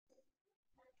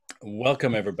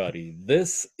Welcome, everybody.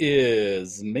 This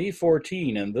is May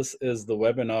 14, and this is the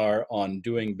webinar on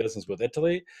doing business with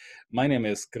Italy. My name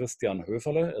is Christian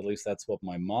Höferle, at least that's what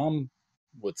my mom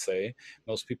would say.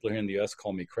 Most people here in the US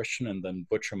call me Christian and then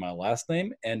butcher my last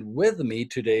name. And with me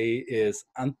today is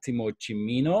Antimo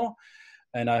Cimino,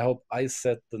 and I hope I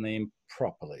said the name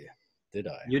properly. Did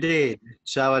I? You did.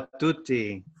 Ciao a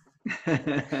tutti.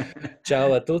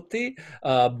 Ciao a tutti.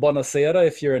 Buonasera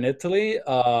if you're in Italy.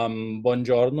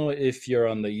 Buongiorno if you're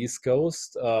on the East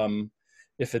Coast.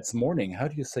 If it's morning, how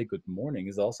do you say good morning?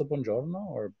 Is it also buongiorno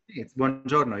or? It's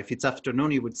buongiorno. If it's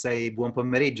afternoon, you would say buon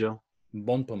pomeriggio.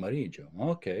 Buon pomeriggio.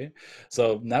 Okay.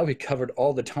 So now we covered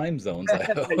all the time zones, I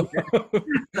hope.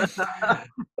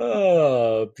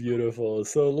 Oh, beautiful.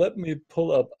 So let me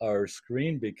pull up our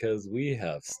screen because we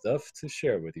have stuff to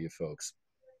share with you folks.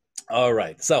 All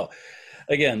right. So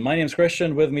again, my name is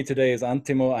Christian. With me today is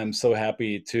Antimo. I'm so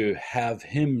happy to have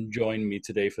him join me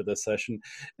today for this session.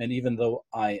 And even though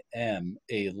I am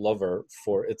a lover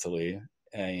for Italy,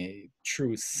 a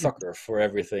true sucker for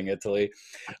everything Italy,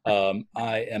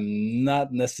 I am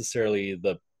not necessarily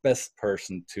the best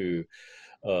person to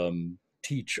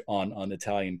teach on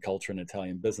Italian culture and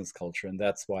Italian business culture. And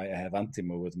that's why I have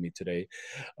Antimo with me today.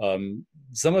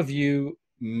 Some of you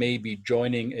may be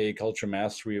joining a Culture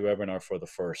Mastery webinar for the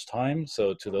first time.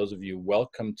 So to those of you,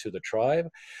 welcome to the tribe.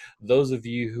 Those of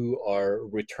you who are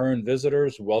return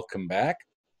visitors, welcome back.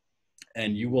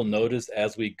 And you will notice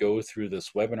as we go through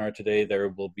this webinar today, there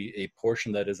will be a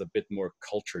portion that is a bit more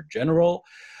culture general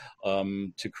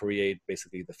to create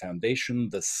basically the foundation,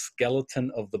 the skeleton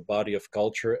of the body of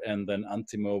culture. And then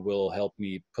Antimo will help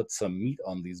me put some meat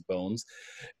on these bones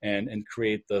and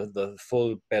create the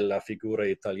full bella figura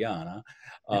italiana.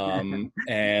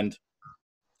 And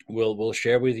we'll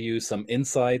share with you some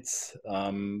insights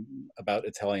about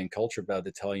Italian culture, about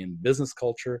Italian business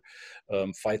culture,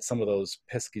 fight some of those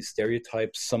pesky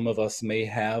stereotypes some of us may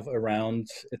have around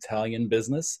Italian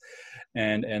business,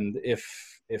 and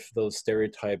if those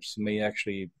stereotypes may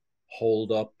actually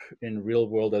hold up in real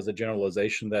world as a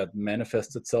generalization that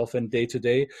manifests itself in day to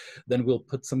day, then we'll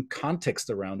put some context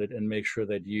around it and make sure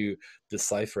that you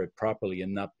decipher it properly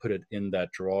and not put it in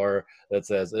that drawer that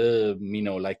says, me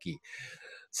no likey.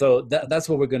 So that's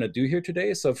what we're going to do here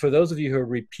today. So for those of you who are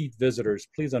repeat visitors,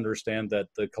 please understand that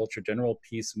the culture general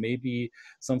piece may be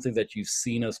something that you've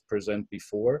seen us present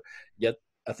before, yet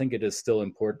I think it is still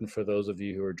important for those of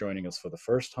you who are joining us for the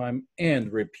first time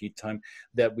and repeat time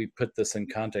that we put this in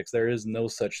context. There is no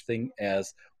such thing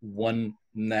as one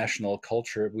national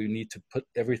culture. We need to put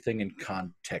everything in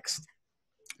context.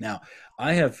 Now,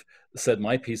 I have said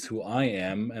my piece, who I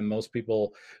am, and most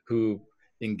people who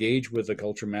engage with the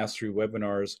Culture Mastery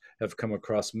webinars have come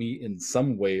across me in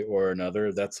some way or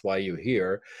another. That's why you're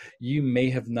here. You may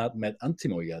have not met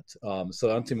Antimo yet. So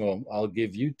Antimo, I'll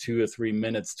give you 2 or 3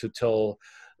 minutes to tell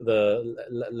the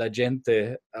la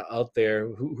gente out there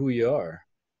who you are.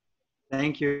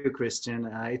 Thank you, Christian.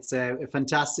 It's a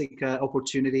fantastic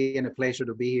opportunity and a pleasure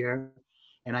to be here.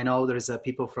 And I know there's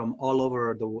people from all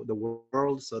over the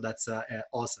world, so that's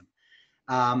awesome.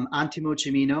 Antimo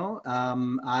Cimino.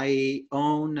 I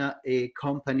own a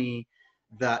company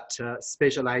that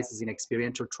specializes in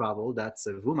experiential travel. That's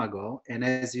Vumago. And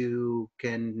as you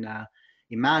can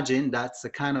imagine, that's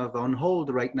kind of on hold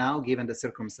right now, given the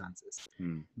circumstances.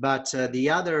 But the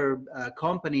other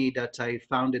company that I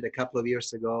founded a couple of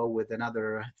years ago with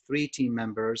another 3 team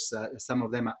members, some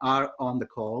of them are on the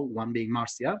call, one being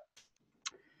Marcia.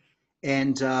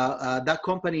 And that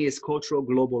company is Cultural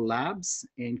Global Labs.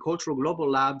 And Cultural Global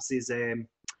Labs is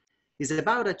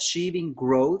about achieving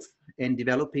growth and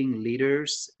developing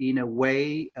leaders in a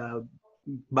way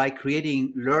by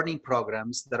creating learning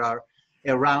programs that are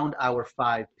around our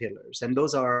 5 pillars. And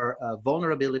those are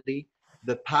vulnerability,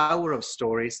 the power of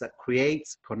stories that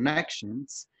creates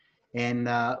connections. And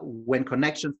when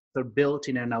connections are built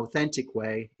in an authentic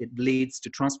way, it leads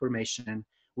to transformation,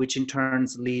 which in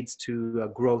turns leads to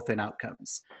growth and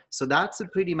outcomes. So that's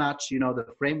pretty much, the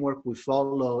framework we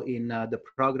follow in the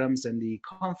programs and the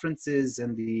conferences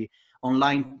and the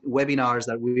online webinars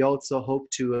that we also hope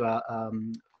to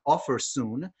offer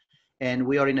soon. And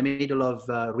we are in the middle of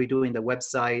redoing the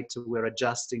website. We're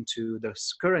adjusting to the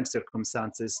current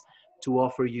circumstances to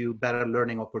offer you better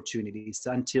learning opportunities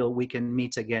until we can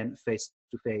meet again face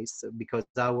to face, because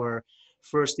our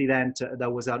first event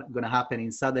that was going to happen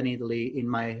in southern Italy in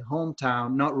my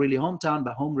hometown, not really hometown,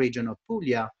 but home region of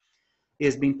Puglia,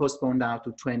 is being postponed now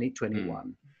to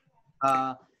 2021.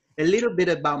 A little bit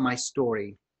about my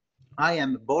story. I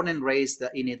am born and raised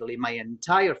in Italy. My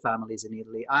entire family is in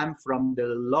Italy. I'm from the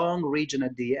long region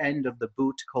at the end of the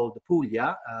boot called the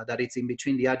Puglia, that it's in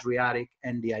between the Adriatic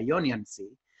and the Ionian Sea.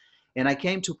 And I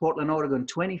came to Portland, Oregon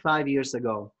 25 years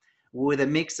ago with a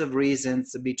mix of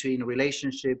reasons between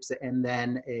relationships and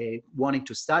then wanting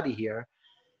to study here.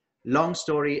 Long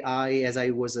story, as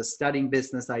I was studying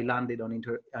business, I landed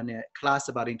on a class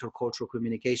about intercultural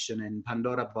communication, and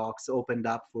Pandora box opened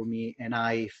up for me, and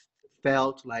I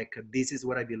felt like this is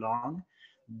where I belong.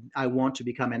 I want to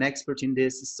become an expert in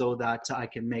this so that I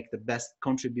can make the best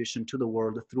contribution to the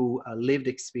world through lived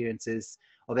experiences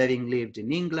of having lived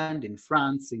in England, in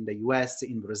France, in the US,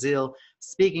 in Brazil,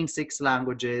 speaking 6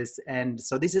 languages. And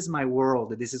so this is my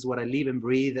world. This is what I live and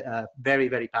breathe very,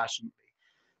 very passionately.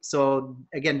 So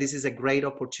again, this is a great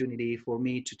opportunity for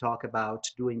me to talk about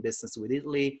doing business with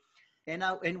Italy. And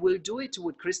we'll do it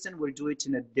with Christian, we'll do it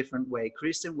in a different way.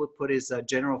 Christian will put his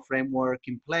general framework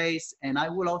in place, and I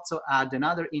will also add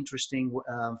another interesting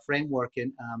framework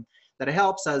that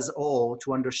helps us all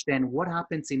to understand what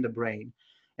happens in the brain.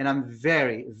 And I'm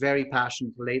very, very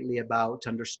passionate lately about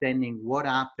understanding what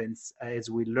happens as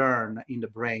we learn in the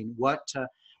brain. What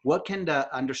can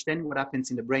the understanding what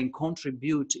happens in the brain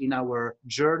contribute in our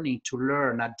journey to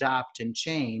learn, adapt, and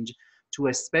change to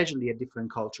especially a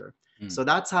different culture? Mm, So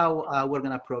that's how we're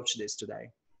going to approach this today.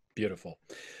 beautiful.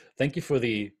 Thank you for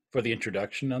the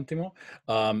introduction, Antimo.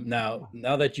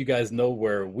 Now that you guys know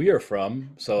where we are from,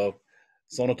 so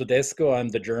sono tedesco. I'm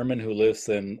the German who lives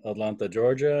in Atlanta,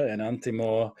 Georgia, and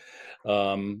Antimo,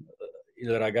 il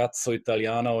ragazzo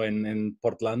italiano in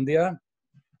Portlandia.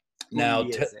 Now,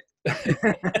 Pugliese.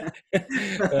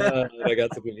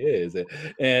 ragazzo pugliese.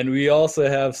 And we also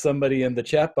have somebody in the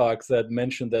chat box that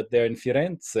mentioned that they're in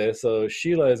Firenze. So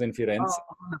Sheila is in Oh, Firenze.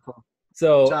 wonderful.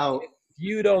 So Ciao. if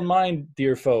you don't mind,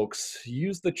 dear folks,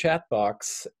 use the chat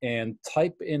box and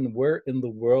type in where in the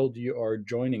world you are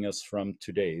joining us from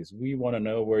today. We want to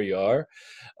know where you are,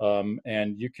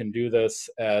 and you can do this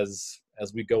as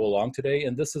we go along today.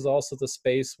 And this is also the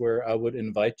space where I would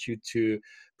invite you to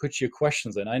put your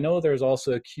questions in. I know there's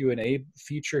also a Q&A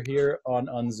feature here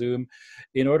on Zoom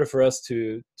in order for us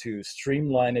to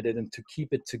streamline it and to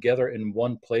keep it together in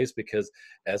one place, because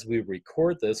as we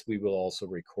record this, we will also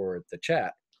record the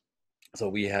chat. So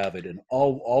we have it in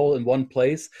all in one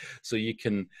place, so you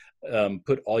can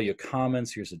put all your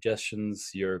comments, your suggestions,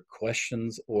 your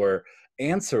questions, or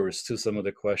answers to some of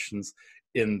the questions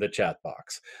in the chat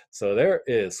box. So there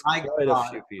is My quite a God,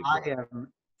 few I people.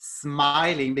 am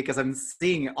smiling because I'm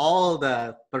seeing all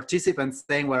the participants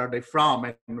saying where are they from,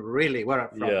 and really where are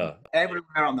from Yeah,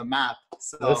 everywhere on the map.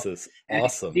 this So, is and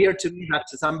it's awesome. dear to me that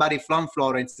somebody from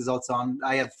Florence is also on.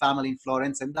 I have family in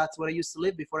Florence, and that's where I used to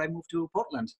live before I moved to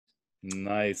Portland.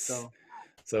 Nice. So,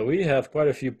 So we have quite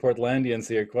a few Portlandians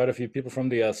here, quite a few people from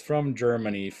the US, from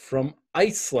Germany, from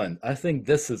Iceland. I think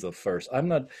this is a first. I'm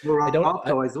not, I don't, I,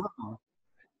 Morocco as well.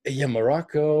 yeah,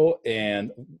 Morocco,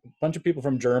 and a bunch of people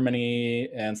from Germany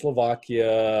and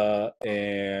Slovakia,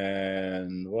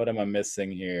 and what am I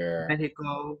missing here?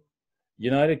 Mexico.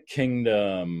 United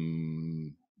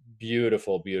Kingdom.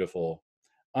 Beautiful, beautiful.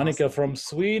 Annika Awesome. from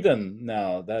Sweden.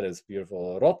 Now that is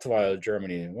beautiful. Rottweil,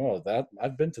 Germany. Oh, that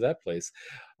I've been to that place.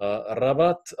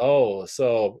 Rabat. Oh,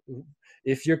 so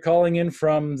if you're calling in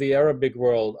from the Arabic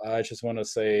world, I just want to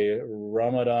say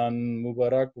Ramadan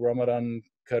Mubarak, Ramadan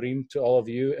Kareem to all of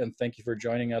you, and thank you for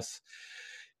joining us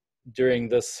during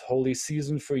this holy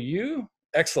season for you.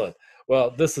 Excellent. Well,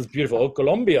 this is beautiful. Oh,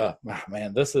 Colombia. Oh,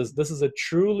 man, this is a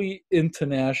truly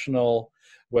international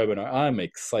webinar. I'm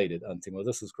excited, Antimo.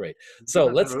 This is great.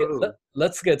 So Peru.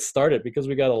 let's get started, because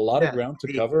we got a lot of Yes, ground to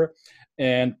please. cover,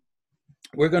 and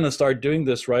we're going to start doing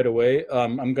this right away.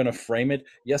 I'm going to frame it.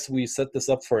 Yes, we set this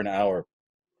up for an hour.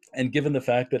 And given the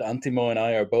fact that Antimo and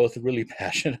I are both really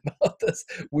passionate about this,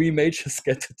 we may just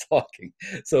get to talking.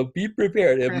 So be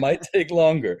prepared. It might take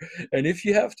longer. And if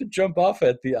you have to jump off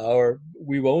at the hour,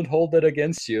 we won't hold that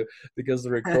against you, because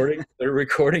the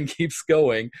recording keeps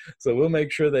going. So we'll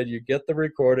make sure that you get the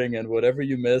recording, and whatever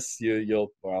you miss,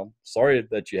 well, sorry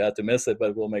that you had to miss it,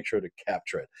 but we'll make sure to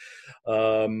capture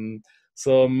it.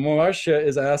 So Marcia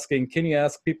is asking, can you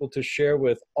ask people to share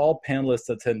with all panelist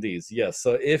attendees? Yes.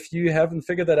 So if you haven't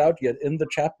figured that out yet, in the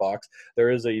chat box, there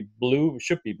is a blue,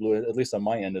 should be blue, at least on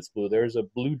my end it's blue. There's a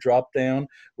blue drop down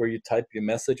where you type your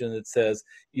message, and it says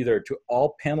either to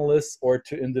all panelists or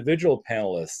to individual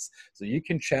panelists. So you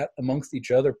can chat amongst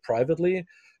each other privately.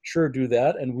 Sure, do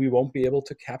that, and we won't be able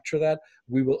to capture that.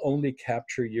 We will only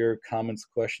capture your comments,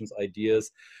 questions,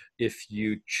 ideas if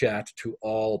you chat to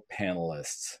all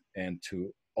panelists and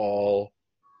to all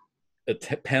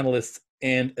panelists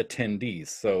and attendees.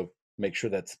 So make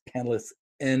sure that's panelists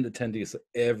and attendees so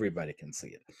everybody can see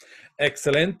it.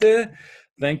 Excelente.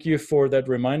 Thank you for that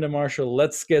reminder, Marshall.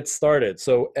 Let's get started.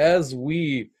 So as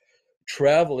we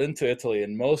travel into Italy,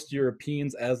 and most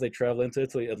Europeans, as they travel into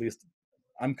Italy, at least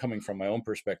I'm coming from my own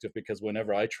perspective, because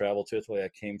whenever I travel to Italy, I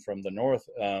came from the north,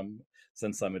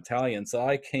 since I'm Italian. So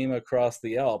I came across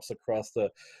the Alps, across the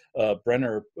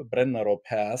Brennero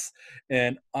Pass,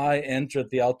 and I entered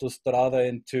the Autostrada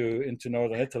into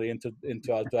northern Italy,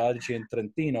 into Alto Adige and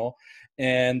Trentino,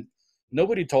 and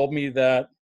nobody told me that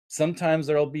sometimes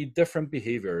there'll be different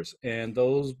behaviors, and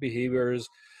those behaviors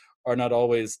are not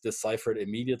always deciphered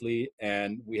immediately,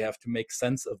 and we have to make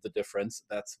sense of the difference.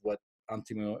 That's what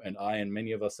Antimo and I and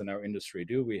many of us in our industry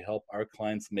do. We help our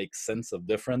clients make sense of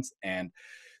difference. And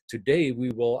today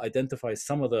we will identify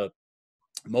some of the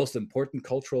most important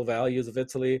cultural values of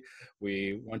Italy.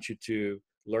 We want you to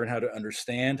learn how to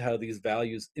understand how these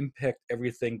values impact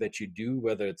everything that you do,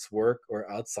 whether it's work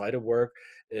or outside of work.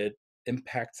 It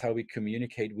impacts how we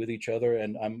communicate with each other.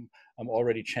 And I'm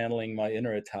already channeling my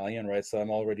inner Italian, right? So I'm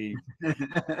already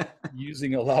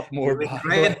using a lot more Doing body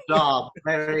great language. job.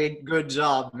 Very good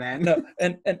job, man. No,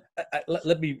 and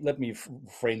let me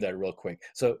frame that real quick.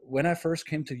 So when I first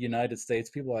came to the United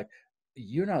States, people were like,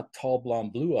 "You're not tall,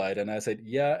 blonde, blue-eyed," and I said,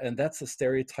 "Yeah," and that's a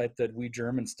stereotype that we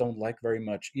Germans don't like very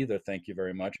much either. Thank you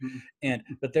very much. And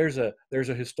but there's a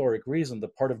historic reason. The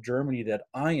part of Germany that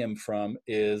I am from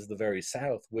is the very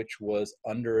south, which was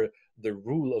under the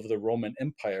rule of the Roman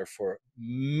Empire for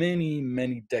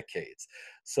many decades.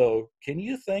 So can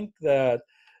you think that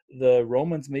the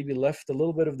Romans maybe left a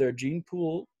little bit of their gene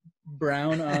pool?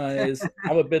 Brown eyes.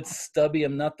 I'm a bit stubby.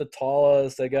 I'm not the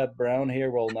tallest. I got brown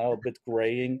hair. Well, now a bit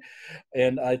graying.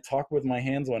 And I talk with my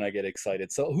hands when I get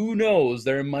excited. So who knows?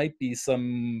 There might be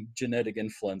some genetic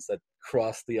influence that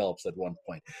crossed the Alps at one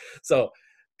point. So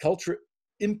culture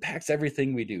impacts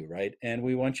everything we do, right? And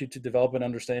we want you to develop an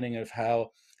understanding of how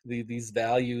these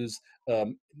values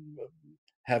um,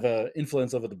 have an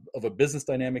influence of a business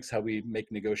dynamics, how we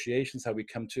make negotiations, how we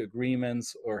come to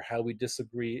agreements, or how we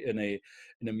disagree in a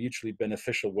mutually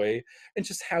beneficial way, and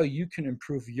just how you can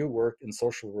improve your work and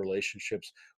social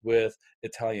relationships with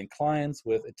Italian clients,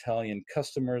 with Italian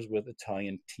customers, with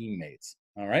Italian teammates.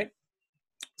 All right.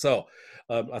 So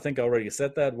I think I already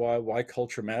said that, why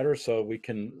culture matters, so we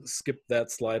can skip that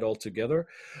slide altogether.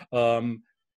 Um,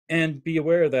 and be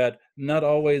aware that not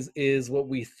always is what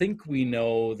we think we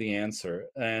know the answer.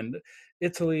 And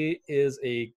Italy is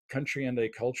a country and a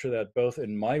culture that both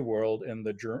in my world and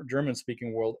the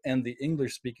German-speaking world and the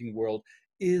English-speaking world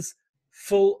is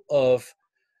full of,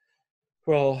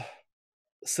 well,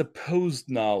 supposed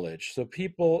knowledge. So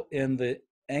people in the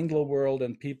Anglo world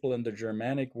and people in the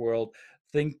Germanic world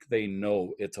think they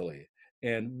know Italy.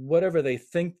 And whatever they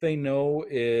think they know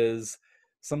is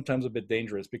sometimes a bit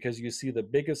dangerous, because you see the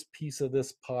biggest piece of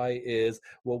this pie is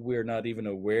what we're not even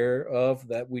aware of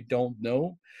that we don't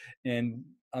know. And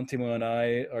Antimo and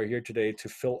I are here today to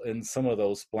fill in some of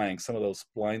those blanks, some of those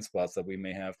blind spots that we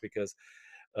may have, because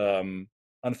um,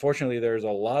 unfortunately, there's a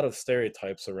lot of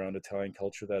stereotypes around Italian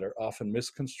culture that are often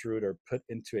misconstrued or put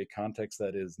into a context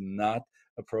that is not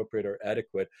appropriate or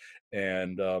adequate.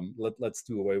 And let's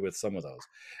do away with some of those.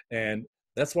 And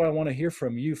that's why I want to hear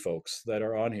from you folks that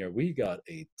are on here. We got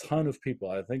a ton of people.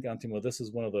 I think, Antimo, this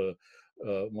is one of the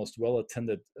most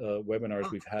well-attended webinars Oh,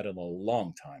 we've had in a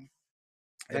long time.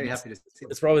 It very must, happy to see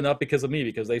it's probably not because of me,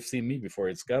 because they've seen me before.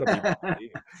 It's got to be because of that. you.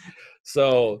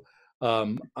 So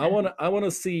I want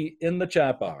to see in the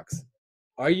chat box,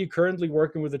 are you currently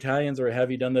working with Italians, or have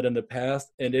you done that in the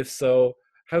past? And if so,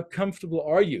 how comfortable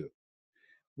are you?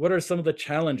 What are some of the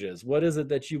challenges? What is it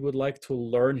that you would like to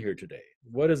learn here today?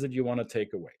 What is it you want to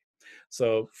take away?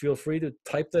 So feel free to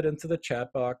type that into the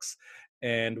chat box,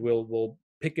 and we'll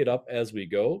pick it up as we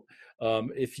go.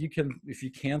 If you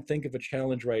can't think of a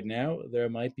challenge right now, there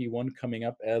might be one coming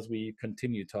up as we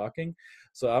continue talking.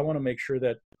 So I want to make sure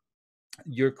that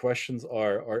your questions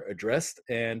are addressed,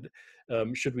 and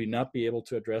should we not be able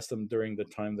to address them during the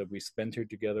time that we spend here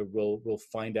together, we'll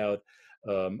find out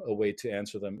a way to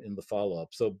answer them in the follow-up.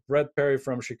 So Brett Perry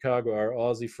from Chicago, our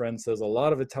Aussie friend, says a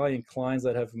lot of Italian clients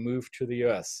that have moved to the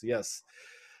US. Yes.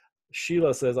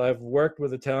 Sheila says, I've worked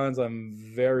with Italians. I'm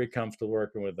very comfortable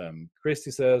working with them.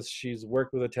 Christy says she's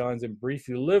worked with Italians and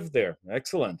briefly lived there.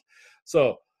 Excellent.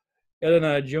 So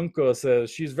Elena Junko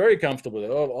says she's very comfortable.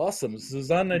 Oh, awesome.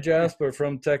 Susanna Jasper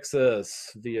from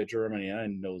Texas via Germany. I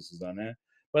know Susanna.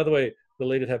 By the way,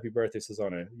 belated happy birthday,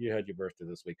 Susanna. You had your birthday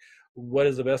this week. What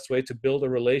is the best way to build a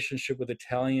relationship with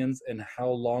Italians, and how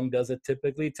long does it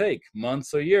typically take?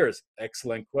 Months or years?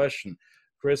 Excellent question.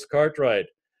 Chris Cartwright.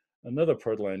 another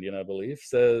Portlandian, I believe,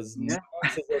 says Yeah.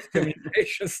 nuances of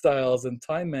communication styles and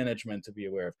time management to be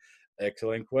aware of.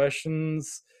 Excellent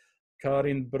questions.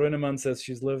 Karin Brunnemann says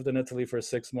she's lived in Italy for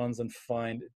 6 months and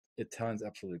find Italians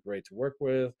absolutely great to work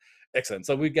with. Excellent.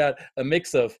 So we got a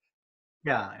mix of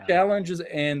Yeah, yeah. challenges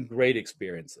and great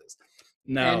experiences.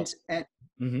 Now, And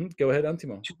go ahead,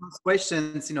 Antimo. to those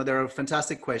questions, there are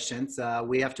fantastic questions.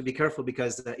 We have to be careful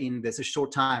because in this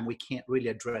short time, we can't really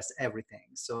address everything.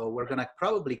 So we're going to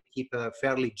probably keep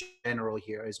fairly general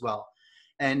here as well.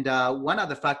 And one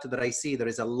other factor that I see, there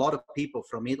is a lot of people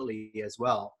from Italy as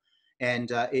well. And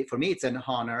for me, it's an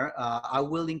honor. I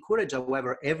will encourage,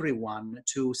 however, everyone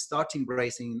to start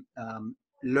embracing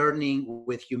learning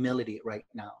with humility right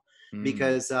now,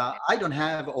 because I don't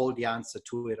have all the answer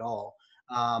to it all.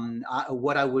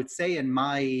 What I would say in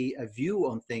my view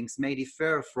on things may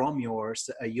differ from yours,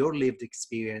 your lived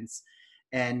experience,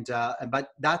 and but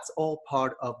that's all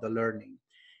part of the learning.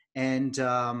 And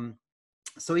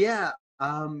so yeah,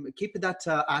 keep that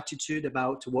attitude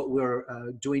about what we're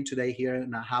doing today here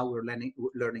and how we're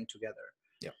learning together.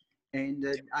 Yeah. And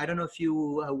I don't know if you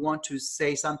want to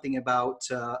say something about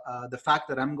the fact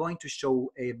that I'm going to show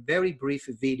a very brief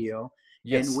video.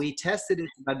 Yes. And we tested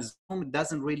it, but Zoom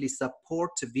doesn't really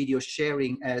support video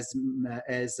sharing as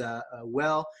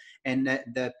well, and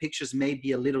the pictures may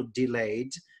be a little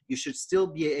delayed. You should still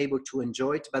be able to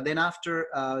enjoy it, but then after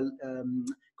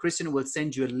Christian will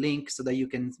send you a link so that you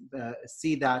can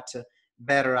see that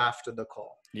better after the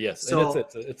call. Yes, So,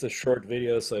 and it's a short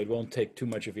video, so it won't take too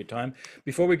much of your time.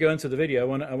 Before we go into the video,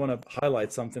 I want to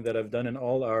highlight something that I've done in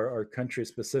all our country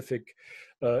specific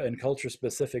and culture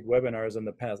specific webinars in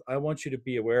the past. I want you to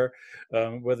be aware,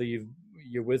 whether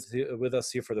you're with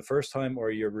us here for the first time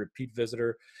or you're a repeat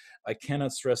visitor. I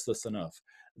cannot stress this enough.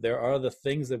 There are the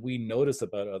things that we notice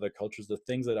about other cultures, the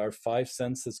things that our five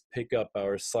senses pick up: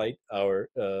 our sight, our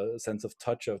sense of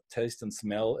touch, of taste and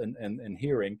smell, and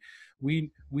hearing.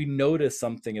 We notice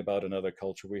something about another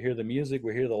culture. We hear the music,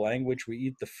 we hear the language, we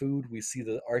eat the food, we see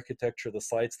the architecture, the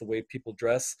sights, the way people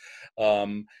dress,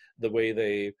 the way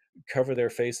they cover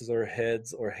their faces or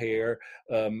heads or hair,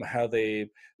 how they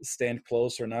stand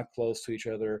close or not close to each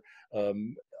other.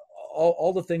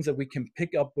 All the things that we can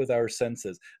pick up with our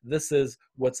senses. This is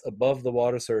what's above the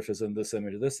water surface in this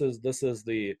image. This is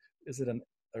the, is it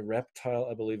a reptile,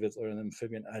 I believe it's, or an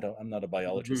amphibian. I'm not a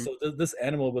biologist. So this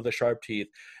animal with the sharp teeth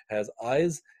has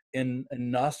eyes and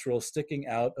nostrils sticking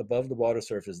out above the water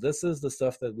surface. This is the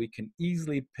stuff that we can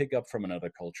easily pick up from another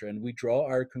culture, and we draw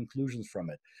our conclusions from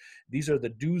it. These are the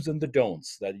do's and the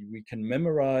don'ts that we can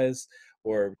memorize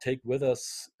or take with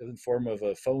us in form of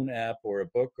a phone app or a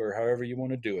book or however you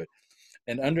want to do it.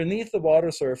 And underneath the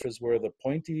water surface, where the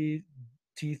pointy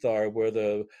teeth are, where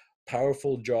the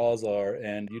powerful jaws are,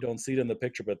 and you don't see it in the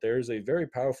picture, but there's a very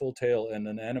powerful tail and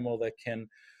an animal that can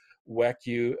whack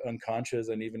you unconscious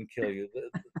and even kill you.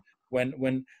 When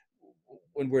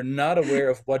we're not aware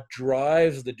of what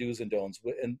drives the do's and don'ts,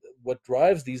 and what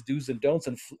drives these do's and don'ts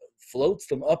and floats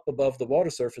them up above the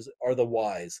water surface, are the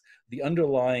whys, the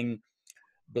underlying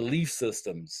belief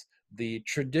systems, the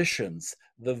traditions,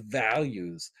 the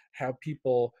values, how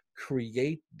people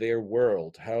create their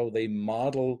world, how they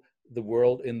model the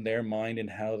world in their mind, and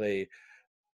how they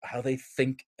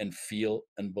think and feel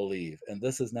and believe. And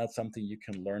this is not something you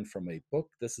can learn from a book.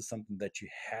 This is something that you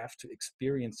have to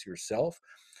experience yourself,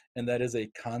 and that is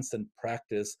a constant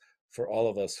practice for all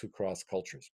of us who cross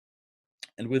cultures.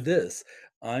 And with this,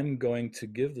 I'm going to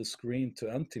give the screen to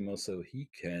Antimo so he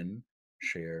can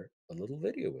share a little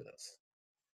video with us.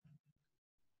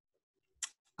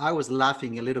 I was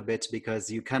laughing a little bit because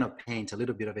you kind of paint a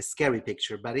little bit of a scary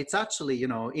picture, but it's actually,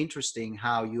 interesting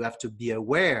how you have to be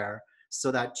aware so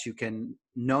that you can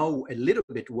know a little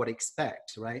bit what to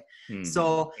expect, right?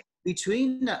 So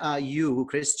between you,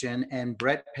 Christian, and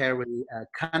Brett Perry,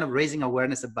 kind of raising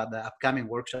awareness about the upcoming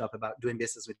workshop about doing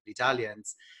business with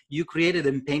Italians, you created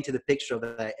and painted a picture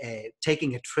of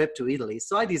taking a trip to Italy.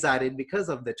 So I decided, because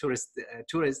of the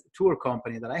tourist tour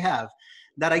company that I have,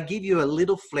 that I give you a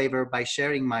little flavor by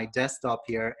sharing my desktop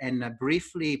here and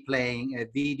briefly playing a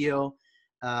video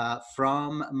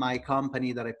from my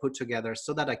company that I put together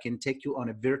so that I can take you on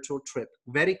a virtual trip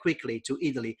very quickly to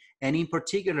Italy, and in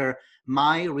particular,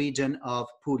 my region of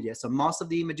Puglia. So most of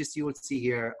the images you will see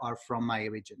here are from my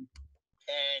region.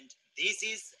 And this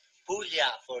is Puglia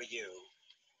for you.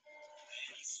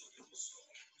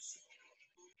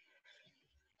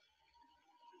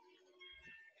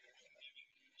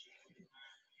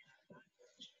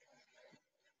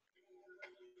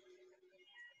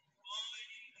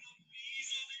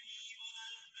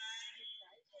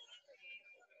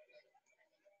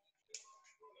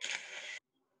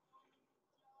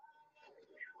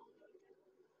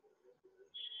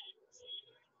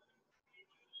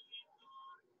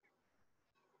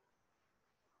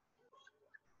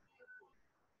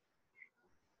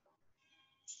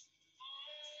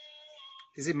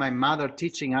 This is my mother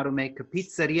teaching how to make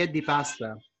pizzerie di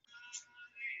pasta.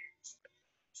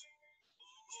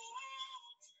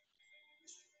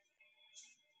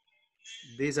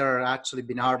 These are actually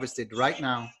being harvested right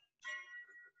now.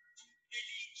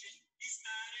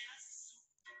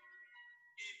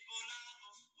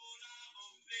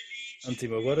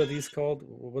 Antimo, what are these called?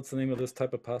 What's the name of this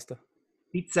type of pasta?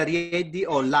 Pizzariedi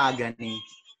o lagani.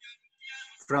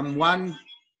 From one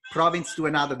province to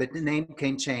another, the name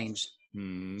can change.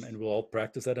 And we'll all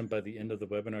practice that, and by the end of the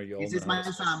webinar, you all This know is my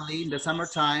family in the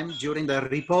summertime, during the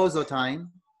riposo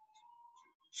time.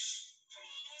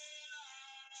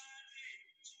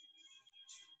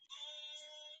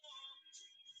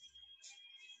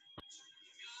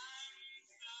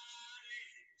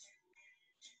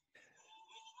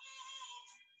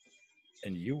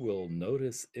 And you will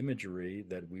notice imagery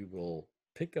that we will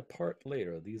pick apart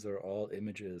later. These are all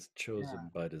images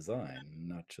chosen by design,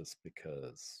 not just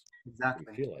because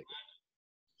we feel like it.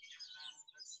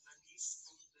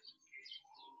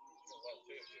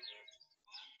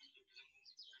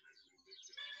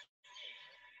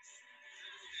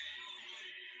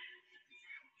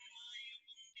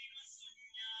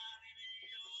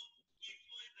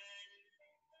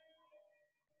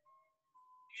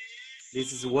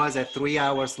 This was a 3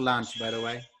 hours lunch, by the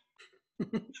way.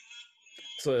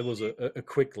 So it was a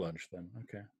quick lunch then.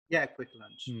 Okay. Yeah, quick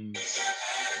lunch.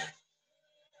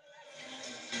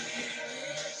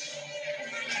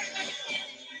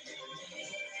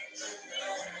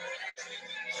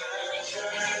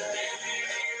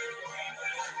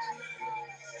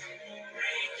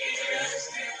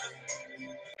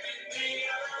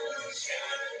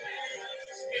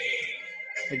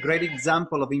 A great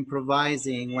example of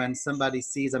improvising when somebody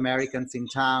sees Americans in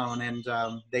town and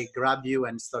they grab you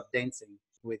and start dancing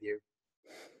with you.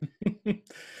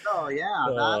 Oh yeah,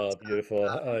 oh, beautiful!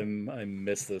 I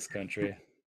miss this country.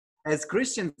 As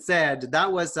Christian said,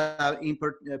 that was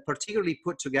particularly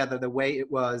put together the way it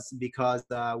was because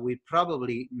we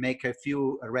probably make a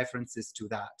few references to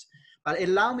that. But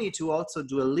allow me to also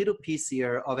do a little piece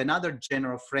here of another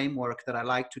general framework that I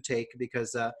like to take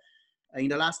because in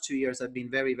the last 2 years, I've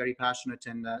been very, very passionate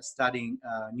in studying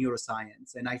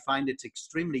neuroscience. And I find it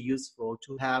extremely useful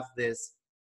to have this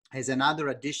as another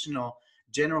additional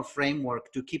general framework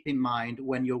to keep in mind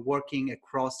when you're working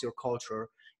across your culture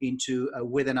into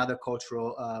with another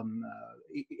cultural,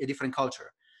 a different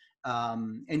culture.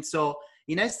 And so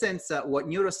in essence, what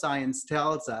neuroscience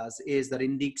tells us is that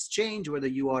in the exchange, whether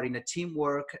you are in a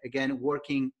teamwork, again,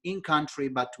 working in country,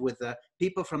 but with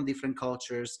people from different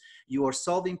cultures, you are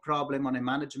solving problem on a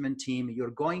management team,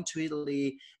 you're going to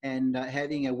Italy and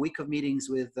having a week of meetings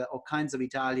with all kinds of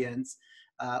Italians,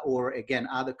 or again,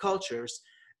 other cultures,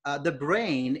 the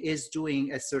brain is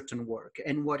doing a certain work.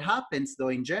 And what happens though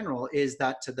in general is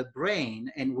that the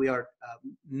brain, and we are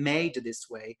made this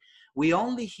way, we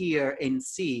only hear and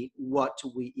see what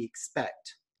we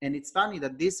expect. And it's funny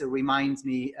that this reminds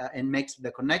me and makes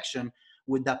the connection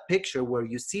with that picture where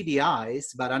you see the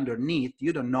eyes, but underneath,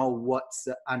 you don't know what's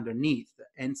underneath.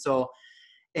 And so,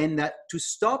 and that to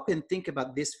stop and think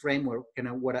about this framework,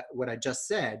 what I just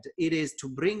said, it is to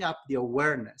bring up the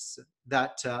awareness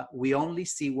that we only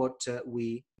see what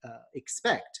we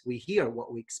expect, we hear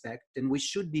what we expect, and we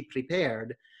should be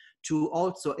prepared to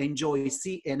also enjoy,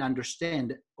 see, and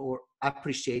understand or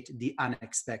appreciate the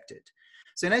unexpected.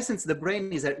 So in essence, the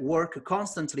brain is at work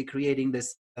constantly creating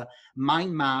this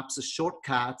mind maps,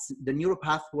 shortcuts. The neural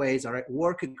pathways are at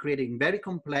work creating very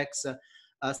complex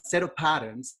set of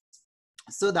patterns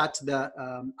so that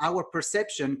our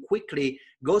perception quickly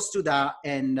goes to that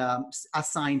and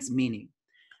assigns meaning.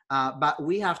 But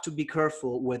we have to be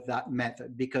careful with that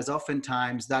method because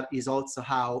oftentimes that is also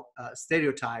how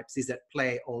stereotypes is at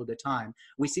play all the time.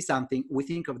 We see something, we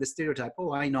think of the stereotype,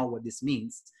 oh, I know what this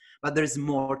means. But there's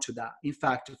more to that. In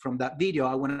fact, from that video,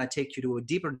 I want to take you to a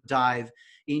deeper dive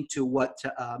into what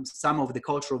some of the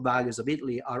cultural values of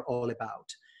Italy are all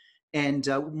about. And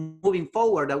moving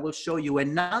forward, I will show you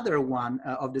another one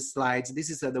of the slides. This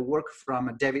is the work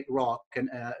from David Rock, and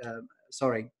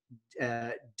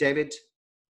David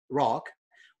Rock,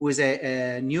 who is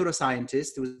a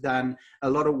neuroscientist who's done a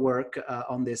lot of work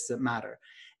on this matter.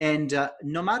 And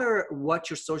no matter what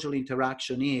your social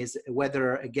interaction is,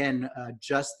 whether, again,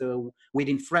 just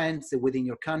within friends, within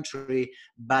your country,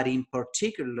 but in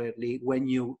particularly when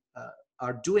you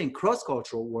are doing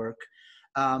cross-cultural work,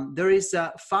 there is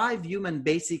 5 human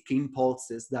basic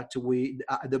impulses that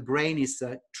the brain is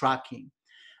tracking.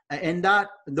 And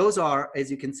those are, as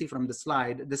you can see from the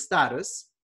slide, the status,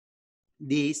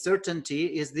 the certainty,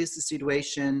 is this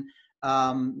situation,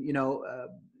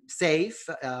 safe?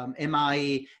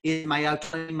 Is my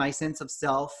autonomy, my sense of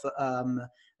self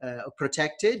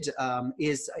protected?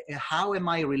 How am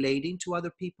I relating to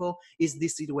other people? Is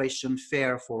this situation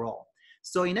fair for all?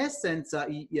 So in essence,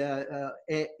 an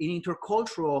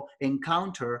intercultural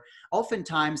encounter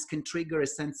oftentimes can trigger a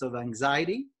sense of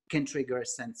anxiety, can trigger a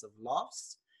sense of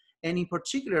loss, and in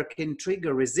particular can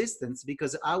trigger resistance,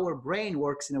 because our brain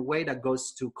works in a way that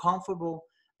goes to comfortable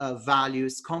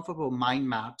values, comfortable mind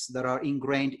maps that are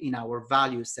ingrained in our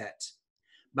value set.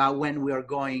 But when we are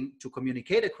going to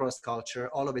communicate across culture,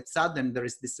 all of a sudden there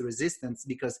is this resistance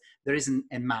because there isn't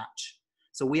a match.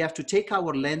 So we have to take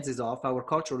our lenses off, our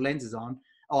cultural lenses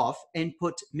off, and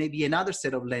put maybe another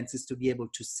set of lenses to be able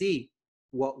to see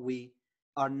what we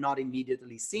are not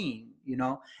immediately seeing, you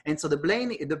know? And so the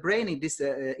brain in this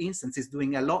instance is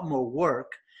doing a lot more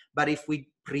work. But if we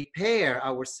prepare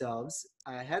ourselves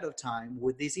ahead of time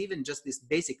with this, even just this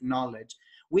basic knowledge,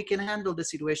 we can handle the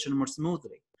situation more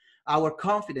smoothly. Our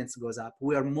confidence goes up.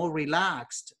 We are more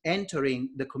relaxed entering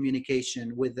the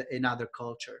communication with another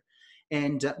culture.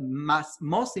 And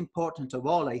most important of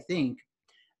all, I think,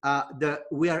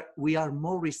 we are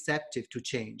more receptive to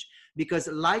change, because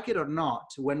like it or not,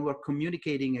 when we're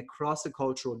communicating across a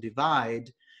cultural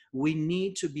divide, we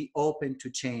need to be open to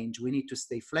change. We need to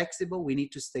stay flexible. We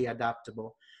need to stay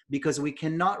adaptable, because we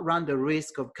cannot run the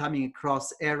risk of coming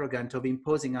across arrogant, of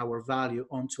imposing our value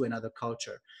onto another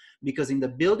culture. Because in the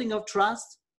building of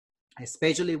trust,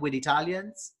 especially with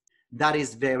Italians, that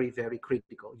is very, very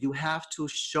critical. You have to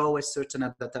show a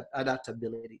certain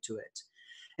adaptability to it.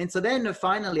 And so then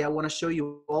finally, I want to show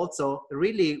you also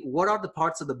really what are the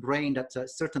parts of the brain that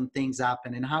certain things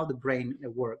happen and how the brain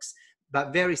works,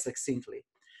 but very succinctly.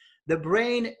 The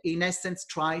brain, in essence,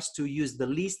 tries to use the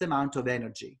least amount of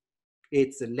energy.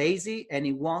 It's lazy and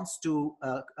it wants to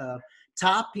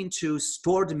tap into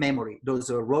stored memory. Those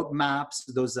are roadmaps,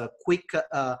 those are quick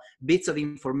bits of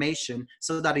information,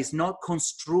 so that it's not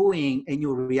construing a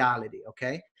new reality,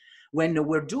 okay? When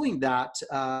we're doing that,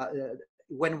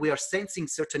 when we are sensing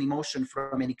certain emotion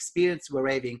from an experience we're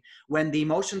having, when the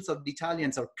emotions of the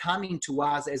Italians are coming to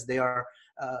us as they are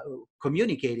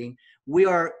communicating, we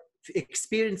are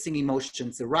experiencing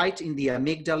emotions right in the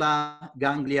amygdala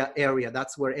ganglia area.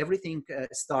 That's where everything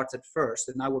starts at first,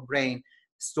 and our brain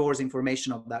stores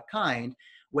information of that kind.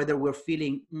 Whether we're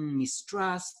feeling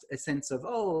mistrust, a sense of,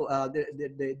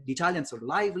 the Italians are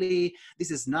lively,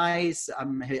 this is nice,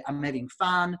 I'm having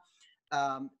fun.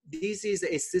 This is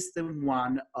a system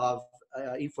one of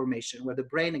information where the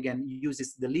brain, again,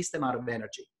 uses the least amount of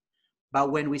energy.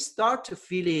 But when we start to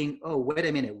feeling, oh, wait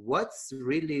a minute, what's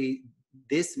really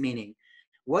this meaning?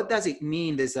 What does it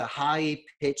mean there's a high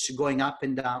pitch going up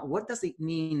and down? What does it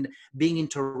mean being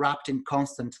interrupted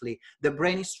constantly? The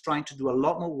brain is trying to do a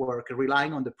lot more work,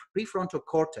 relying on the prefrontal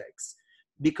cortex,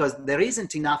 because there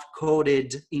isn't enough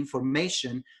coded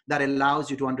information that allows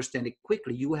you to understand it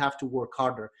quickly. You have to work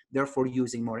harder, therefore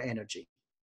using more energy.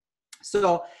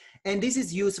 So, and this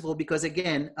is useful because,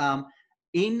 again,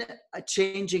 in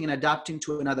changing and adapting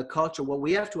to another culture, what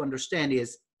we have to understand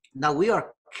is that we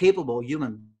are capable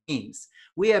human beings.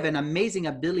 We have an amazing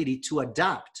ability to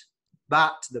adapt.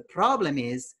 But the problem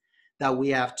is that we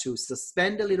have to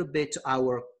suspend a little bit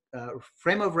our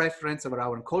frame of reference of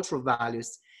our cultural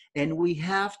values. And we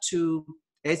have to,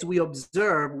 as we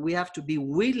observe, we have to be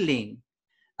willing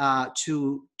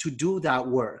to do that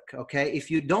work, okay? If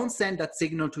you don't send that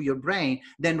signal to your brain,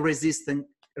 then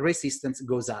resistance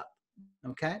goes up,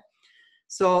 okay?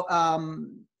 So,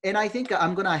 and I think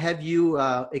I'm gonna have you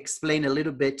explain a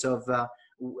little bit of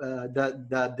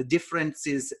the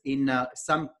differences in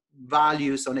some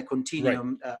values on a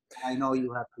continuum. Right. I know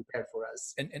you have prepared for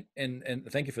us. And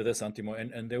thank you for this, Antimo.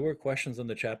 And there were questions in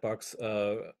the chat box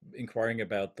inquiring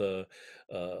about the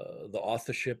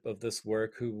authorship of this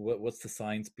work. What's the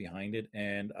science behind it?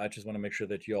 And I just want to make sure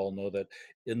that you all know that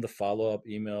in the follow-up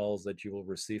emails that you will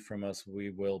receive from us, we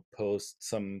will post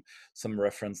some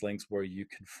reference links where you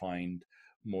can find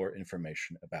more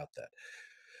information about that.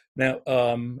 Now,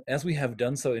 as we have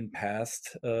done so in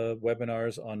past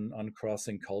webinars on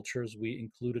crossing cultures, we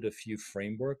included a few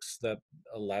frameworks that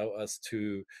allow us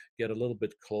to get a little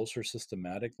bit closer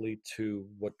systematically to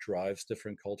what drives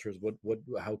different cultures,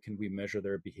 how can we measure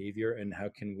their behavior, and how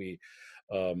can we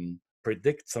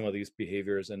predict some of these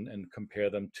behaviors and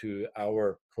compare them to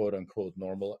our quote unquote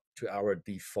normal, to our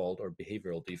default or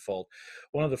behavioral default.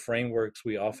 One of the frameworks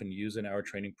we often use in our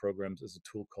training programs is a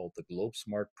tool called the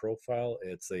GlobeSmart profile.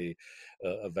 It's a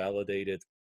validated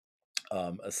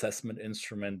assessment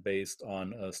instrument based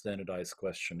on a standardized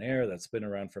questionnaire that's been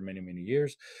around for many, many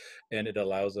years. And it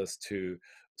allows us to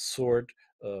sort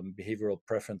behavioral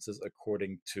preferences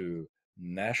according to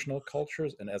national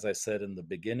cultures. And as I said in the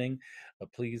beginning,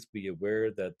 please be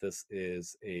aware that this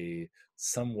is a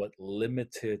somewhat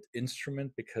limited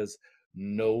instrument because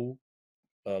no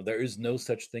there is no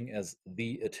such thing as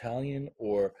the Italian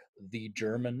or the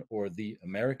German or the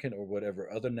American or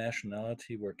whatever other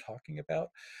nationality we're talking about.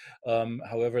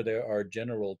 However, there are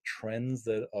general trends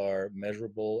that are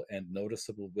measurable and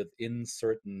noticeable within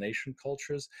certain nation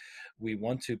cultures. We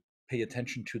want to pay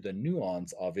attention to the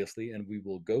nuance, obviously, and we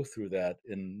will go through that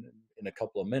in a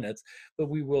couple of minutes. But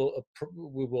we will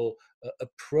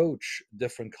approach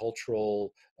different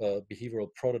cultural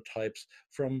behavioral prototypes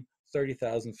from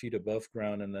 30,000 feet above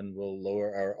ground, and then we'll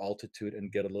lower our altitude and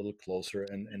get a little closer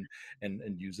and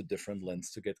use a different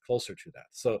lens to get closer to that.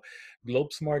 So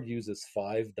GlobeSmart uses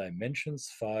 5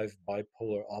 dimensions, 5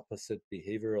 bipolar opposite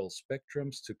behavioral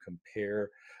spectrums to compare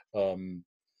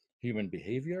human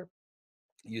behavior.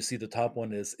 You see the top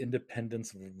one is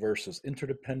independence versus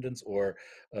interdependence, or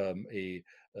a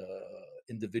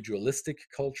individualistic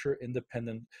culture,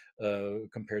 independent,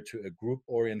 compared to a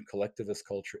group-oriented collectivist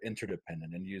culture,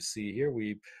 interdependent. And you see here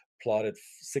we plotted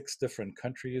 6 different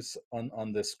countries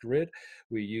on this grid.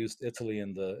 We used Italy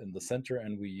in the center,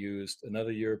 and we used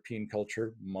another European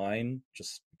culture, mine,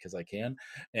 just because I can,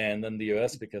 and then the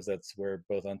US because that's where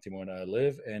both Antimo and I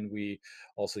live. And we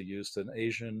also used an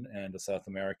Asian and a South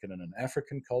American and an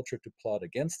African culture to plot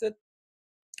against it.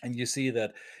 And you see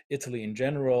that Italy in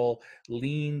general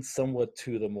leans somewhat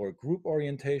to the more group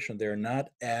orientation. They're not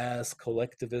as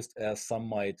collectivist as some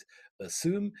might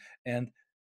assume. And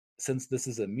since this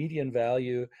is a median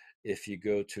value, if you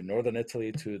go to northern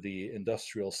Italy, to the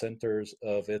industrial centers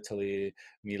of Italy,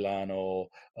 Milano,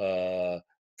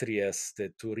 Trieste,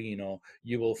 Torino,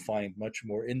 you will find much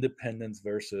more independence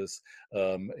versus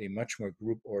a much more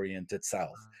group-oriented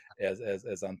south. As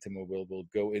Antimo will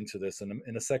go into this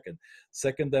in a second.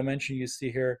 Second dimension you see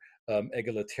here,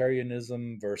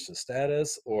 egalitarianism versus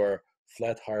status, or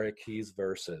flat hierarchies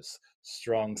versus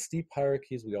strong, steep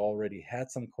hierarchies. We already had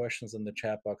some questions in the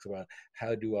chat box about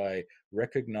how do I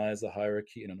recognize a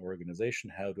hierarchy in an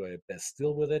organization? How do I best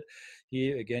deal with it?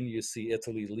 Here again, you see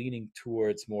Italy leaning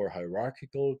towards more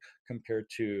hierarchical compared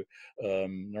to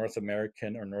North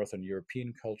American or Northern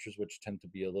European cultures, which tend to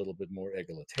be a little bit more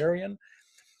egalitarian.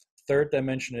 Third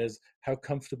dimension is how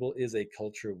comfortable is a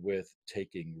culture with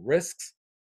taking risks?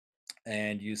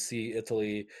 And you see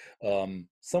Italy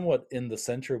somewhat in the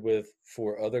center with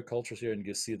 4 other cultures here, and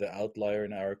you see the outlier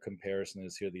in our comparison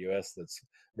is here the US, that's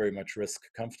very much risk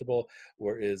comfortable,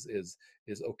 or is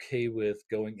okay with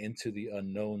going into the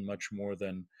unknown much more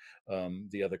than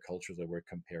the other cultures that we're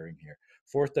comparing here.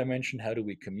 Fourth dimension, how do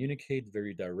we communicate?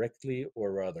 Very directly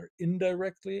or rather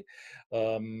indirectly.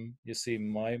 You see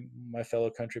my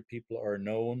fellow country people are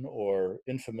known or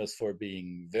infamous for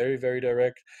being very, very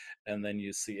direct. And then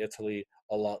you see Italy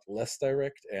a lot less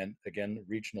direct, and again,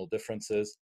 regional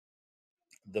differences.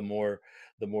 The more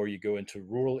you go into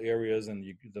rural areas, and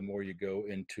the more you go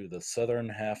into the southern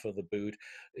half of the boot,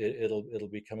 it'll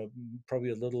become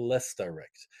probably a little less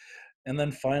direct. And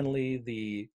then finally,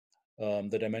 the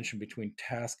dimension between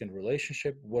task and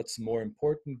relationship. What's more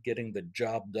important, getting the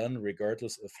job done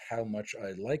regardless of how much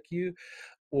I like you?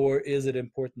 Or is it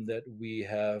important that we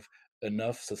have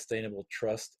enough sustainable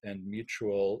trust and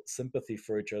mutual sympathy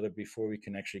for each other before we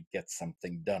can actually get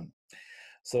something done?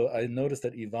 So I noticed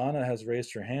that Ivana has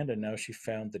raised her hand, and now she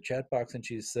found the chat box, and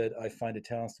she said, I find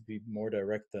Italians to be more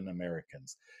direct than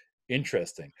Americans.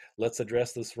 Interesting. Let's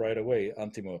address this right away,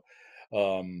 Antimo.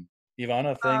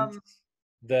 Ivana thinks Um,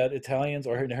 that Italians,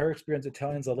 or in her experience,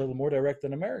 Italians are a little more direct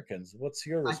than Americans. What's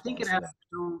your I think response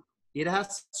to that? it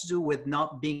has to do with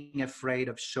not being afraid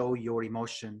of show your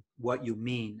emotion, what you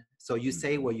mean. So you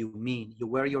say Mm-hmm. what you mean. You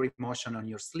wear your emotion on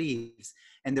your sleeves,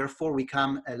 and therefore we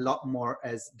come a lot more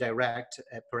as direct,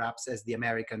 perhaps, as the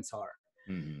Americans are.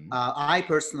 Mm-hmm. I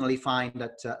personally find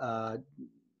that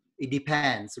it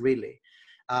depends really.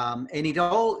 And it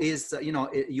all is,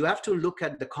 you have to look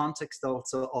at the context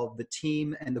also of the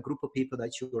team and the group of people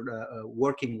that you're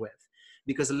working with.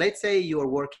 Because let's say you are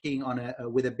working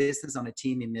with a business on a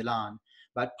team in Milan,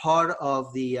 but part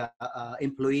of the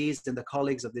employees and the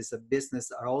colleagues of this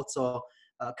business are also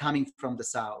coming from the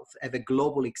South, have a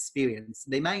global experience.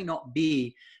 They may not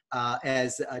be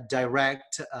as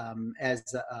direct as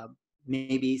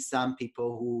maybe some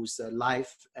people whose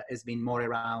life has been more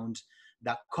around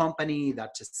that company,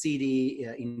 that city,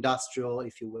 industrial,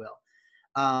 if you will.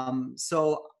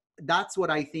 So that's what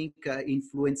I think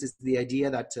influences the idea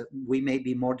that we may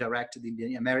be more direct than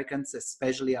the Americans,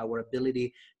 especially our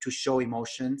ability to show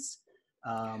emotions.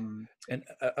 And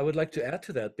I would like to add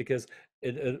to that, because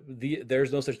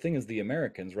there's no such thing as the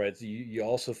Americans, right? So you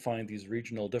also find these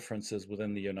regional differences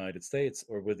within the United States,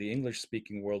 or with the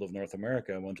English-speaking world of North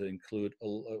America. I want to include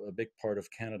a big part of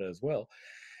Canada as well.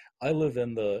 I live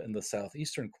in the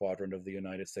southeastern quadrant of the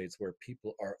United States, where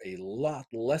people are a lot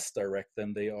less direct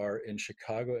than they are in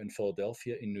Chicago, in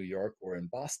Philadelphia, in New York, or in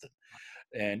Boston.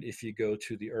 And if you go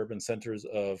to the urban centers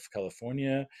of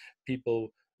California, people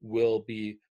will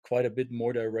be quite a bit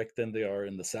more direct than they are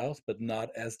in the South, but not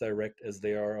as direct as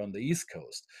they are on the East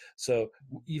Coast. So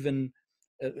even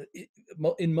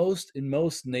in most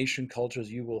nation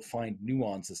cultures, you will find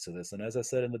nuances to this. And as I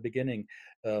said in the beginning,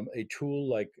 a tool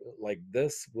like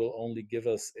this will only give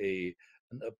us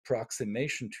an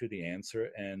approximation to the answer,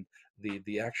 and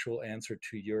the actual answer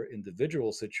to your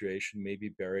individual situation may be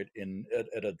buried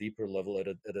at a deeper level, at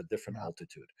a different Yeah.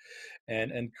 altitude.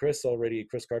 And Chris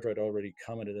Cartwright already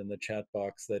commented in the chat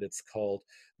box that it's called,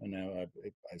 and now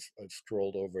I've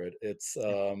scrolled over it, it's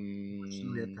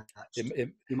Emotionally attached. em,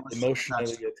 em, Emotionally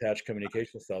emotionally attached. attached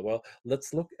communication style. Well,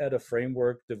 let's look at a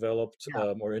framework developed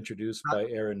Yeah. or introduced I,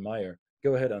 by Aaron Meyer.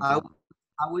 Go ahead, I Antimo.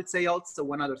 I would say also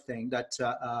one other thing that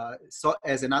so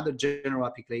as another general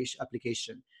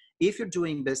application, if you're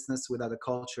doing business with other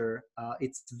culture,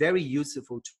 it's very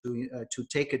useful to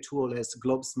take a tool as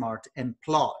GlobeSmart and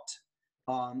plot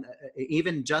on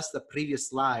even just the previous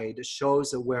slide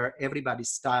shows where everybody's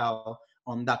style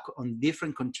on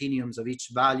different continuums of each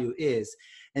value is,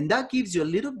 and that gives you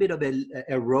a little bit of a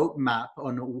roadmap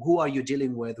on who are you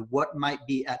dealing with, what might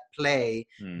be at play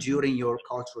Mm-hmm. during your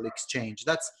cultural exchange.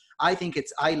 I think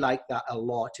I like that a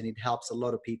lot, and it helps a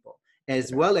lot of people,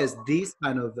 as well as this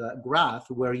kind of graph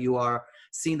where you are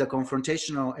seeing the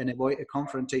confrontational and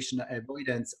confrontation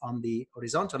avoidance on the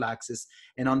horizontal axis,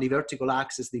 and on the vertical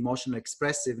axis, the emotional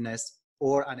expressiveness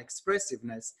or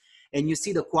unexpressiveness. And you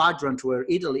see the quadrant where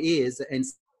Italy is, and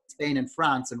Spain and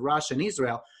France and Russia and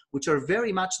Israel, which are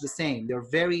very much the same. They're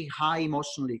very high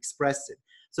emotionally expressive.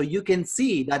 So you can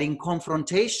see that in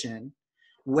confrontation,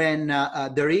 when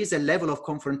there is a level of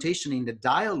confrontation in the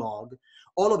dialogue,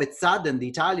 all of a sudden the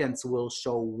Italians will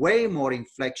show way more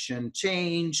inflection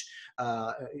change,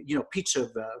 pitch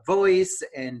of voice,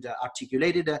 and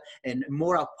articulated and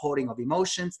more outpouring of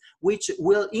emotions, which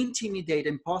will intimidate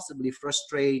and possibly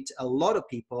frustrate a lot of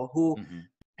people who Mm-hmm.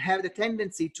 have the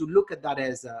tendency to look at that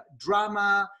as a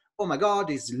drama. Oh my God,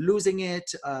 he's losing it.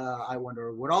 I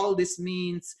wonder what all this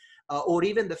means. Or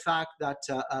even the fact that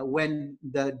when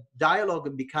the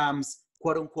dialogue becomes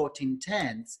quote unquote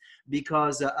intense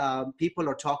because people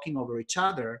are talking over each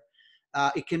other,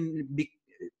 it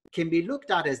can be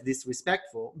looked at as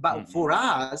disrespectful. But Mm-hmm. for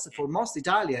us, for most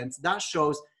Italians, that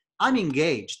shows I'm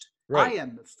engaged. I Right.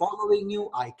 am following you.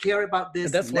 I care about And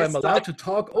this. that's why I'm Let's talk. allowed to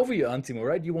talk over you, Antimo,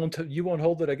 right? You won't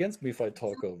hold it against me if I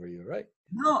talk over you, right?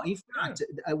 No, in Yeah. fact,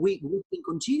 we can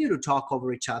continue to talk over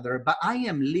each other, but I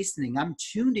am listening. I'm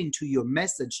tuned into your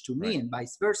message to me, Right. and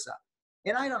vice versa.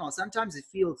 And I don't know, sometimes it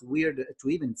feels weird to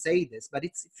even say this, but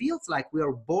it feels like we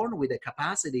are born with a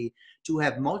capacity to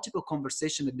have multiple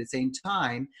conversations at the same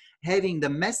time, having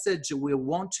the message we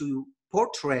want to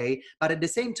portray, but at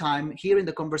the same time, hearing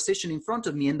the conversation in front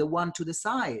of me and the one to the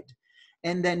side.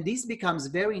 And then this becomes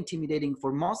very intimidating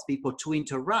for most people to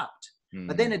interrupt.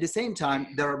 But then Mm. at the same time,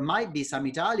 there might be some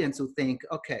Italians who think,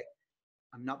 okay,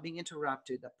 I'm not being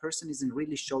interrupted. That person isn't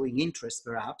really showing interest,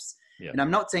 perhaps. Yeah. And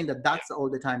I'm not saying that that's all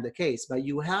the time the case, but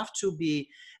you have to be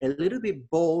a little bit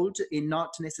bold in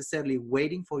not necessarily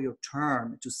waiting for your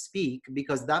turn to speak,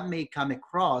 because that may come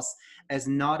across as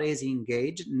not as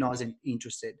engaged, not as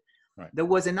interested. Right.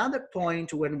 There was another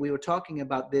point when we were talking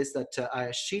about this that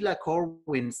Sheila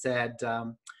Corwin said,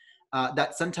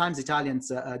 that sometimes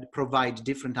Italians provide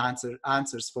different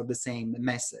answers for the same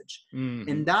message. Mm-hmm.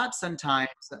 And that sometimes,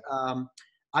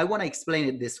 I want to explain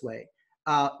it this way.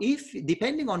 If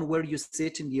depending on where you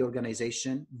sit in the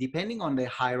organization, depending on the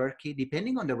hierarchy,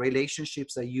 depending on the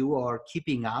relationships that you are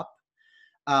keeping up,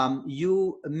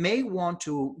 you may want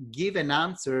to give an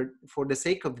answer for the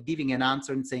sake of giving an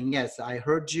answer and saying, yes, I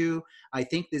heard you, I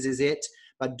think this is it,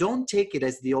 but don't take it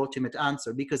as the ultimate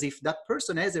answer, because if that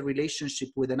person has a relationship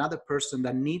with another person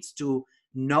that needs to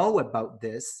know about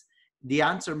this, the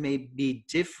answer may be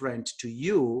different to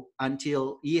you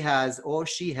until he has or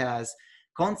she has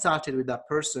consulted with that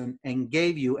person and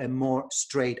gave you a more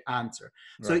straight answer.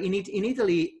 So Right. in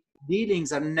Italy,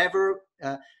 dealings are never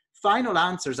final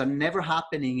answers are never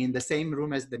happening in the same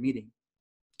room as the meeting.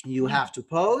 You Mm. have to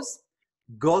pause,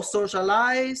 go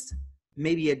socialize,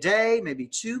 maybe a day, maybe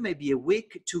two, maybe a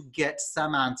week to get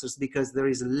some answers, because there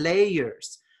is layers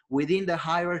within the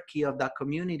hierarchy of that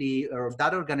community or of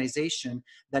that organization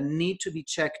that need to be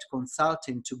checked,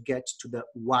 consulting to get to the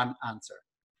one answer.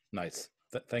 Nice.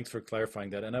 Thanks for clarifying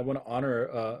that. And I want to honor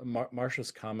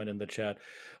Marsha's comment in the chat,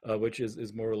 which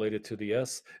is more related to the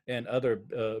US and other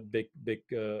big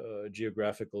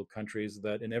geographical countries,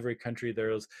 that in every country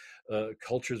there's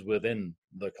cultures within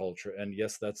the culture. And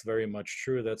yes, that's very much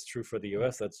true. That's true for the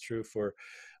US. That's true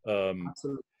um,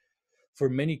 Absolutely. for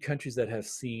many countries that have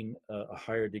seen a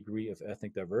higher degree of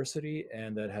ethnic diversity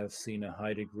and that have seen a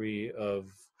high degree of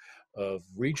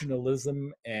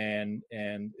regionalism and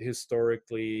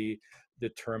historically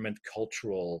determined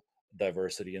cultural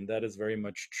diversity, and that is very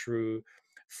much true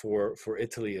for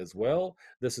Italy as well.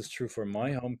 This is true for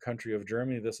my home country of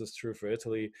Germany. This is true for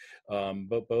Italy.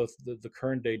 But both the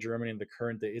current day Germany and the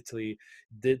current day Italy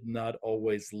did not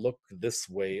always look this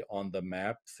way on the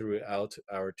map throughout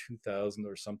our 2000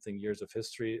 or something years of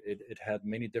history. It had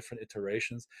many different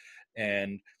iterations,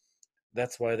 and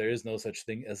that's why there is no such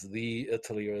thing as the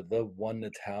Italy or the one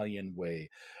Italian way.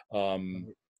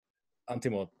 Um,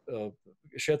 Antimo,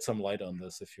 shed some light on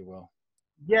this, if you will.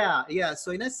 Yeah, yeah.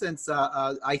 So in essence,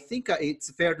 I think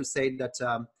it's fair to say that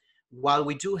while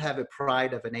we do have a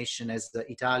pride of a nation as the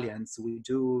Italians, we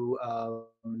do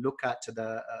look at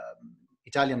the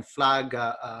Italian flag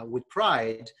with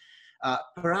pride.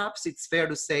 Perhaps it's fair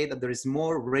to say that there is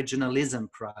more regionalism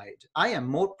pride. I am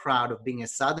more proud of being a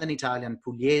Southern Italian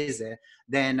Pugliese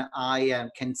than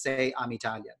can say I'm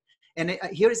Italian. And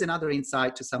here is another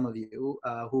insight to some of you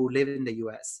who live in the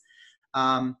US.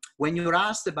 When you're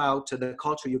asked about the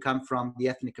culture you come from, the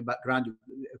ethnic background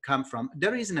you come from,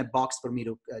 there isn't a box for me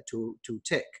to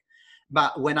tick.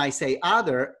 But when I say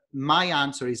other, my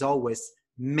answer is always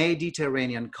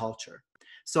Mediterranean culture.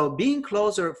 So being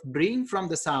from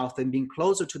the South and being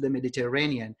closer to the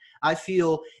Mediterranean, I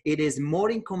feel it is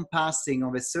more encompassing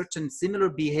of a certain similar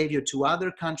behavior to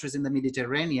other countries in the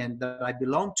Mediterranean that I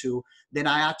belong to than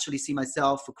I actually see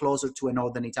myself closer to a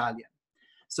Northern Italian.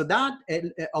 So that,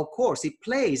 of course, it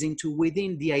plays into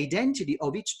within the identity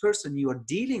of each person you are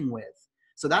dealing with.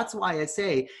 So that's why I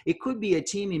say it could be a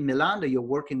team in Milan that you're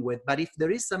working with, but if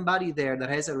there is somebody there that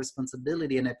has a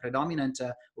responsibility and a predominant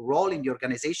role in the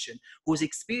organization whose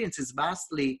experience is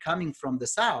vastly coming from the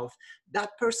South,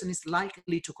 that person is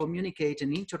likely to communicate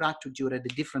and interact with you at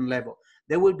a different level.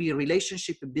 There will be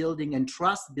relationship building and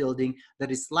trust building that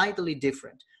is slightly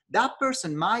different. That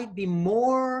person might be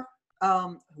more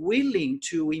willing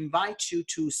to invite you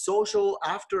to social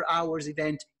after hours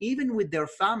event, even with their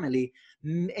family,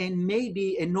 and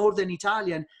maybe a Northern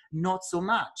Italian, not so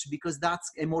much, because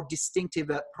that's a more distinctive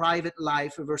private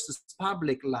life versus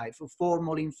public life,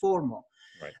 formal, informal.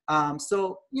 Right.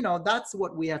 So, that's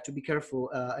what we have to be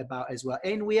careful about as well.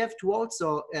 And we have to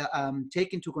also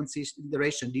take into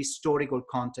consideration the historical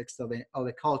context of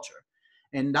a culture.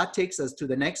 And that takes us to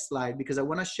the next slide, because I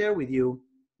want to share with you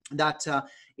that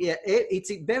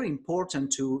it's very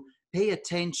important to pay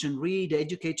attention, read,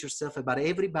 educate yourself about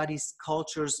everybody's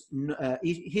culture's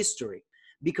history,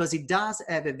 because it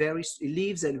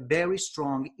leaves a very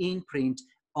strong imprint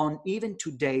on even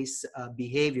today's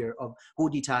behavior of who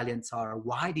the Italians are,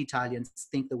 why the Italians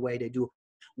think the way they do,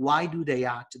 why do they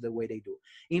act the way they do.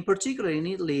 In particular, in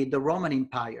Italy, the Roman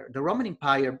Empire. The Roman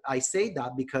Empire, I say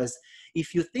that because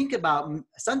if you think about,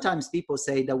 sometimes people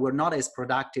say that we're not as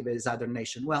productive as other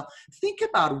nations. Well, think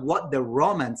about what the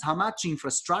Romans, how much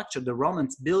infrastructure the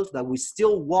Romans built that we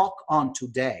still walk on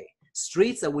today.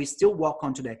 Streets that we still walk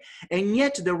on today. And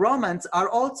yet the Romans are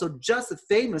also just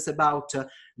famous about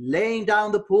laying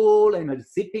down the pool and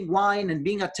sipping wine and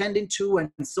being attended to and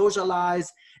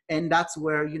socialized. And that's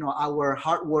where, our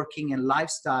hardworking and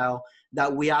lifestyle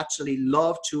that we actually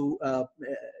love to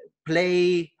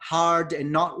play hard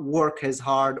and not work as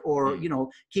hard, or,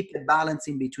 keep the balance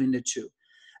in between the two.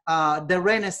 The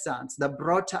Renaissance that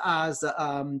brought us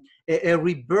a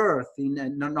rebirth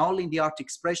in not only in the art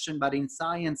expression, but in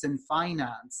science and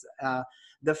finance.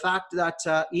 The fact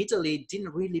that Italy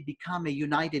didn't really become a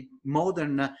united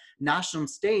modern national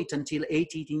state until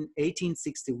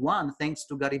 1861, thanks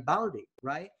to Garibaldi,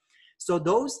 right? So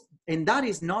and that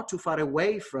is not too far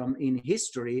away from in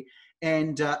history.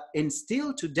 And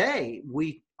still today,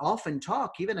 we often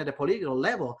talk, even at a political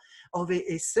level, of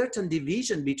a certain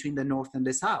division between the North and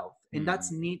the South. And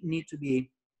that's need to be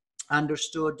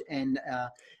understood. And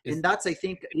that's, I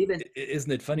think, even...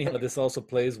 Isn't it funny how this also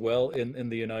plays well in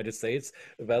the United States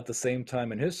about the same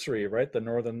time in history, right? The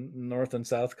North and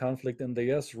South conflict in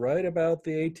the US, right about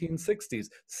the 1860s.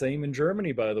 Same in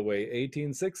Germany, by the way,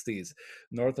 1860s,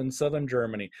 North and Southern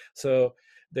Germany. So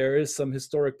there is some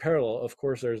historic parallel. Of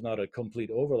course, there's not a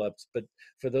complete overlap, but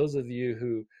for those of you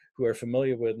who are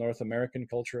familiar with North American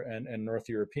culture and North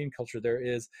European culture, there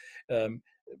is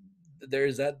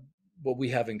that what we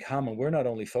have in common. We're not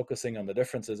only focusing on the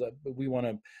differences, but we want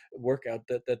to work out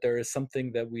that there is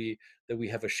something that we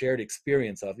have a shared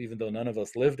experience of, even though none of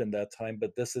us lived in that time.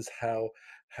 But this is how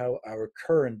our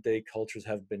current day cultures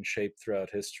have been shaped throughout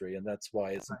history, and that's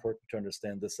why it's important to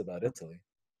understand this about Italy.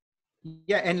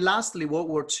 Yeah, and lastly, World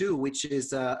War II, which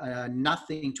is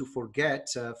nothing to forget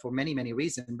for many, many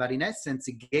reasons, but in essence,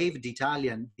 it gave the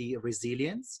Italian the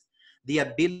resilience, the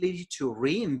ability to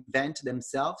reinvent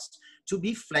themselves, to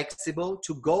be flexible,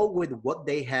 to go with what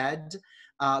they had,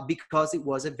 because it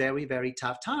was a very, very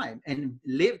tough time, and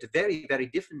lived very, very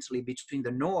differently between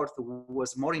the North, who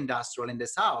was more industrial, and the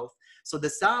South. So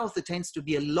the South tends to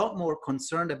be a lot more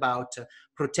concerned about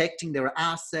protecting their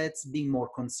assets, being more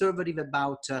conservative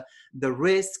about the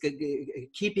risk,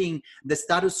 keeping the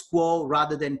status quo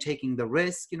rather than taking the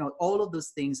risk. You know, all of those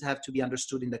things have to be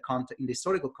understood in the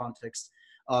historical context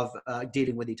of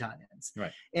dealing with Italians.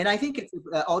 Right. And I think it's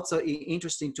also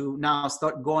interesting to now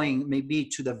start going maybe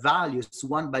to the values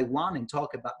one by one and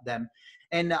talk about them.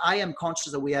 And I am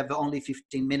conscious that we have only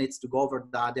 15 minutes to go over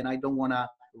that, and I don't want to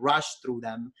rush through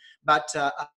them. But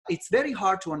it's very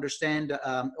hard to understand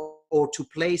or to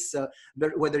place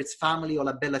whether it's family or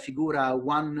la bella figura,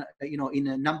 one, you know, in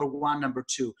a number one, number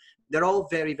two. They're all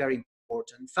very, very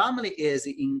important. Family is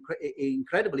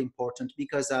incredibly important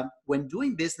because when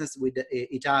doing business with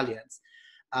Italians,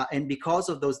 and because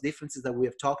of those differences that we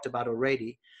have talked about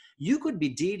already, you could be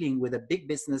dealing with a big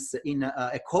business in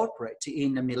a corporate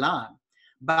in Milan,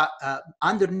 but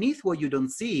underneath what you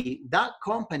don't see, that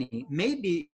company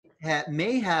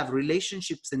may have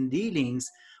relationships and dealings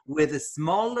with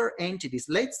smaller entities.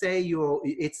 Let's say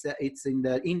it's in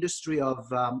the industry of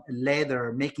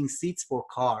leather, making seats for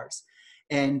cars.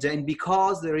 And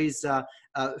because there is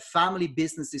family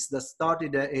businesses that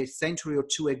started a century or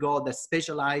two ago that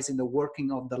specialize in the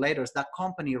working of the leathers, that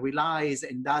company relies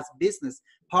and does business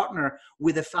partner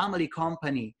with a family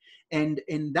company. And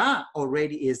that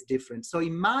already is different. So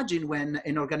imagine when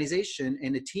an organization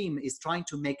and a team is trying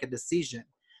to make a decision,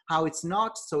 how it's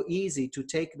not so easy to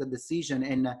take the decision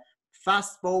and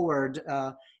fast forward,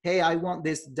 hey, I want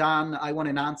this done, I want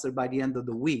an answer by the end of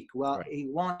the week. Well, right. It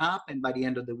won't happen by the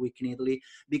end of the week in Italy,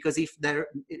 because if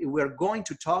we're going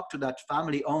to talk to that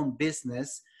family-owned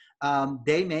business,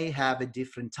 they may have a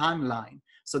different timeline.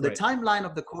 So the right. timeline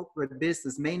of the corporate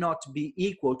business may not be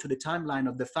equal to the timeline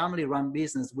of the family-run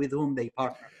business with whom they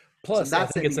partner. Plus, I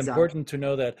think it's important to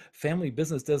know that family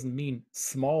business doesn't mean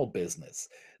small business.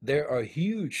 There are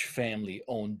huge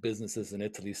family-owned businesses in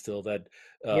Italy still that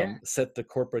set the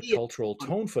corporate cultural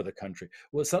tone for the country.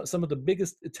 Well, some of the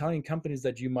biggest Italian companies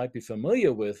that you might be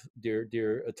familiar with,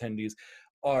 dear attendees,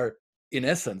 are in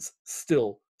essence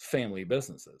still family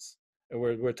businesses. And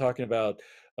we're talking about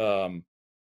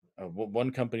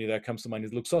one company that comes to mind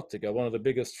is Luxottica, one of the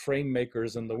biggest frame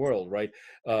makers in the world, right?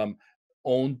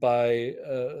 Owned by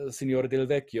Signore Del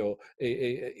Vecchio,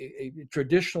 a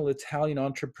traditional Italian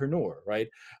entrepreneur, right?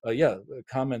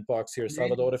 Comment box here,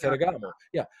 Salvatore Ferragamo.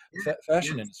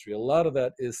 Fashion industry. A lot of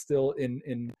that is still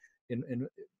in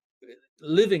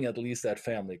living at least that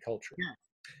family culture. Yeah.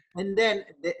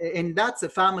 And that's a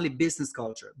family business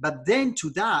culture. But then to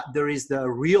that, there is the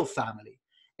real family.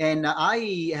 And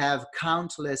I have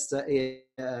countless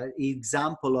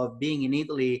example of being in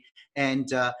Italy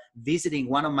and visiting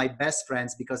one of my best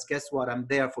friends, because guess what? I'm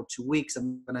there for 2 weeks.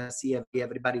 I'm going to see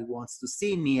everybody wants to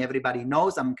see me. Everybody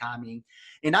knows I'm coming.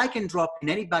 And I can drop in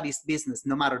anybody's business,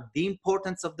 no matter the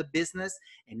importance of the business,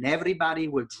 and everybody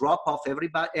will drop off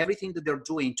everything that they're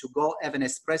doing to go have an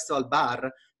espresso al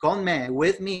bar con me,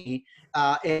 with me,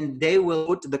 and they will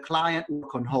put the client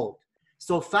work on hold.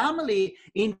 So family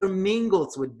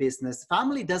intermingles with business.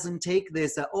 Family doesn't take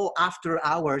this after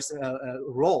hours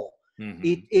role. Mm-hmm.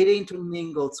 It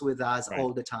intermingles with us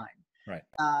all the time. Right.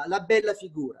 La bella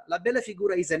figura. La bella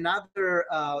figura is another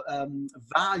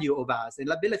value of us. And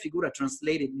la bella figura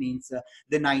translated means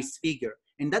the nice figure.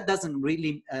 And that doesn't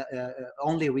really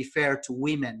only refer to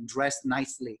women dressed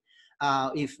nicely.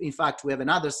 If in fact we have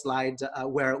another slide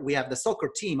where we have the soccer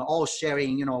team all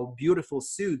sharing, beautiful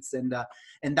suits, and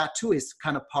that too is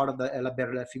kind of part of the La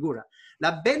Bella Figura.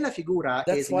 La Bella Figura.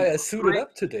 That's why I suited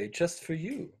up today, just for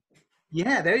you.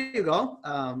 Yeah, there you go.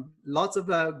 Lots of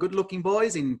good-looking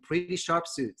boys in pretty sharp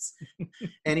suits,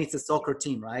 and it's a soccer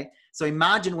team, right? So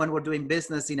imagine when we're doing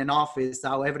business in an office,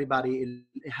 how everybody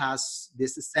has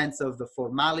this sense of the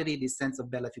formality, this sense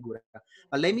of bella figura.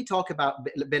 But let me talk about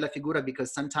bella figura,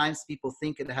 because sometimes people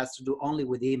think it has to do only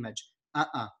with image.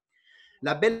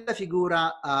 La bella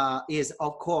figura is,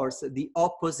 of course, the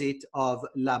opposite of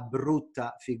la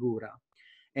brutta figura.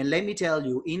 And let me tell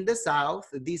you, in the South,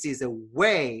 this is a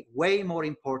way, way more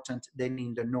important than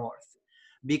in the North.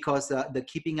 because the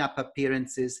keeping up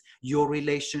appearances, your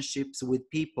relationships with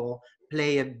people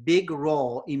play a big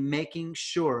role in making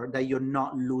sure that you're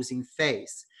not losing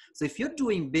face. So if you're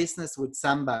doing business with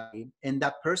somebody and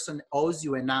that person owes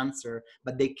you an answer,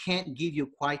 but they can't give you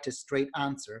quite a straight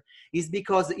answer, is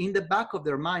because in the back of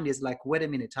their mind is like, wait a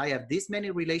minute, I have this many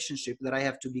relationships that I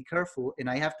have to be careful and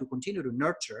I have to continue to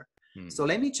nurture. So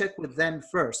let me check with them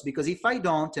first, because if I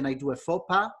don't and I do a faux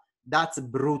pas, that's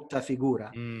brutta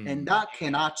figura. And that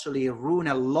can actually ruin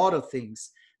a lot of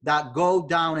things that go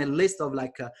down a list of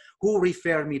like, who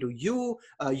referred me to you,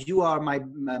 you are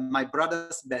my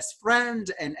brother's best friend,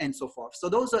 and so forth. So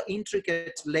those are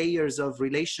intricate layers of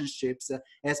relationships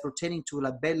as pertaining to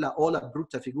la bella o la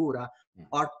brutta figura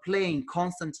are playing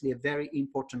constantly a very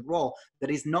important role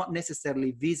that is not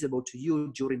necessarily visible to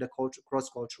you during the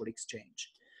cross-cultural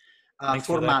exchange.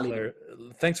 Formality.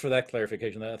 Thanks for that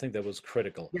clarification. I think that was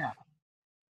critical. Yeah.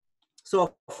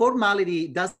 So formality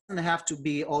doesn't have to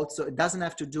be also, it doesn't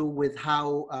have to do with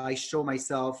how I show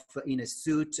myself in a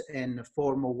suit and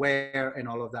formal wear and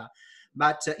all of that.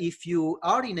 But if you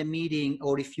are in a meeting,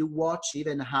 or if you watch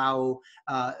even how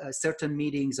certain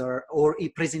meetings or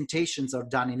presentations are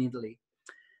done in Italy,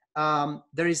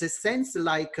 there is a sense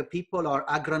like people are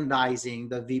aggrandizing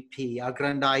the VP,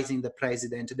 aggrandizing the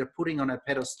president, they're putting on a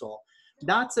pedestal.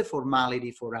 That's a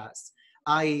formality for us.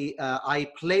 I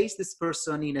place this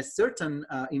person in a certain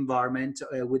environment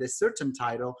with a certain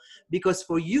title, because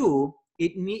for you,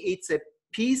 it's a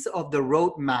piece of the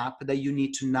roadmap that you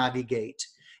need to navigate.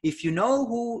 If you know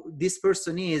who this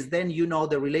person is, then you know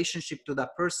the relationship to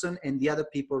that person and the other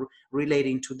people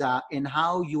relating to that, and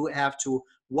how you have to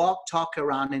walk, talk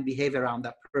around, and behave around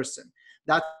that person.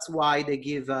 That's why they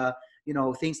give you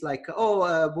know, things like,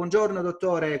 buongiorno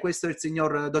dottore, questo è il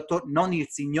signor dottor, non il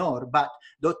signor, but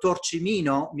Dottor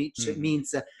Cimino, which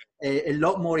means a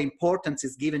lot more importance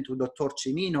is given to Dottor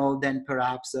Cimino than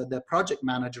perhaps the project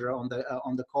manager on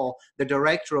the call, the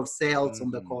director of sales on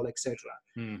the call, etc.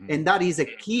 And that is a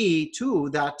key too,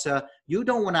 that you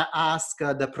don't want to ask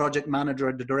the project manager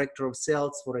or the director of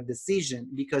sales for a decision,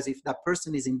 because if that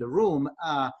person is in the room,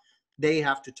 they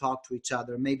have to talk to each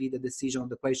other. Maybe the decision of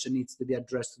the question needs to be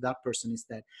addressed to that person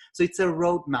instead. So it's a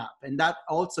roadmap. And that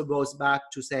also goes back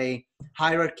to say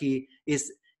hierarchy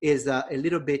is a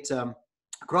little bit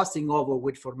crossing over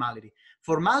with formality.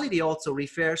 Formality also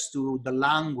refers to the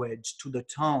language, to the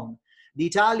tone. The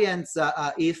Italians,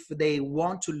 if they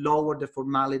want to lower the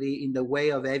formality in the way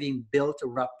of having built a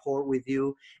rapport with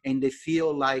you, and they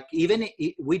feel like, even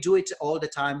we do it all the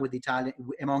time with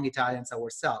among Italians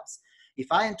ourselves. If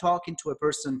I am talking to a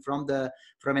person from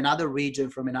another region,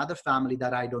 from another family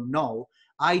that I don't know,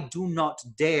 I do not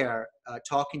dare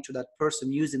talking to that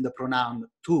person using the pronoun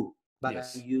tu, but I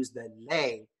use the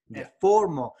lei,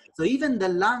 formal. So even the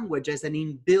language has an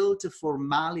inbuilt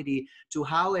formality to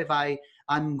how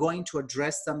I'm going to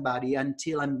address somebody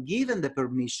until I'm given the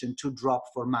permission to drop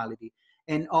formality.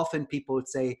 And often people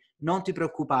say, non ti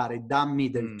preoccupare,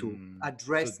 dammi del tu.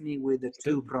 Address me with the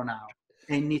tu pronoun.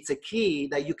 And it's a key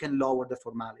that you can lower the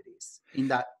formalities in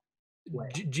that way.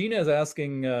 Gina is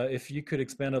asking if you could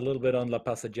expand a little bit on la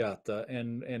passeggiata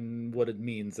and what it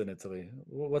means in Italy.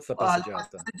 What's la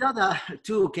passeggiata? La passeggiata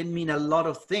too can mean a lot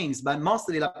of things, but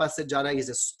mostly la passeggiata is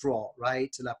a stroll,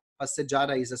 right? La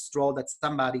passeggiata is a stroll that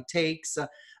somebody takes.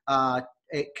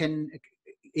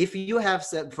 If you have,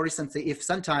 for instance, if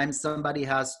sometimes somebody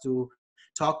has to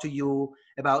talk to you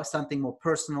about something more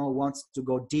personal, wants to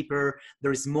go deeper,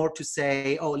 there is more to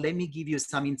say, oh, let me give you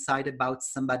some insight about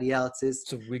somebody else's.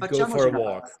 So we go for a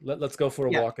walk. Let's go for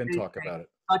a walk and talk about it.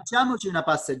 Facciamoci una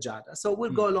passeggiata. So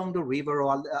we'll go along the river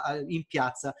or in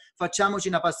piazza. Facciamoci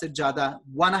una passeggiata.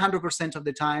 100% of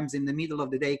the times in the middle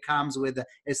of the day comes with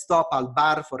a stop al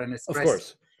bar for an espresso. Of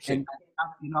course. And,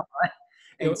 you know,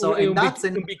 and so and that's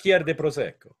un bicchiere di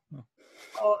prosecco.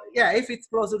 Yeah, if it's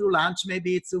closer to lunch,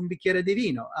 maybe it's un bicchiere di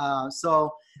vino.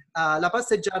 La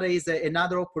passeggiata is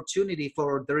another opportunity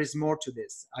for there is more to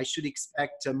this. I should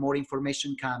expect more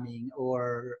information coming,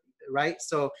 or right?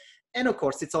 So, and of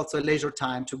course, it's also a leisure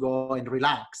time to go and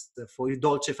relax for il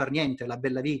dolce far niente, la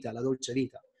bella vita, la dolce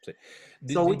vita.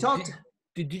 So we talked.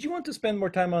 Did you want to spend more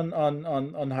time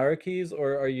on hierarchies,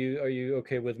 or are you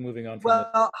okay with moving on from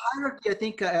hierarchy? I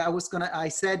think I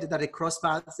said that it cross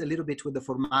paths a little bit with the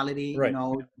formality, right. You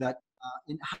know, that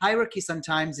in hierarchy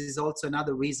sometimes is also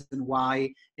another reason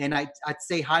why, and I'd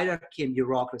say hierarchy and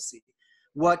bureaucracy.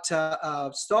 What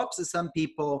stops some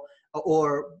people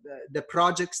or the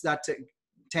projects that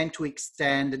tend to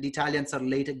extend, the Italians are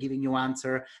late at giving you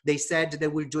answer. They said they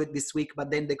will do it this week,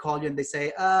 but then they call you and they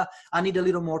say, I need a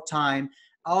little more time.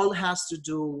 All has to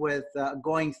do with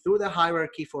going through the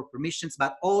hierarchy for permissions,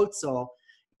 but also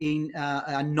in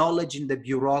acknowledging the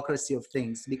bureaucracy of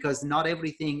things, because not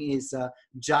everything is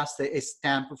just a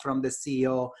stamp from the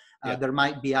CEO. Yeah. There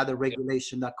might be other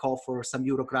regulation that call for some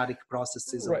bureaucratic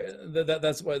processes. Right.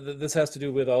 That's why this has to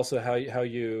do with also how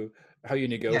you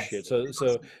negotiate. Yes.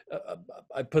 So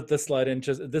I put this slide in.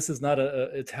 Just this is not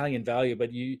a Italian value,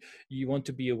 but you want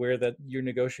to be aware that your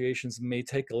negotiations may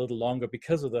take a little longer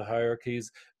because of the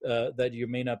hierarchies that you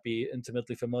may not be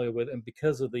intimately familiar with, and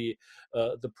because of the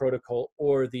protocol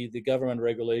or the government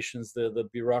regulations, the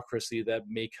bureaucracy that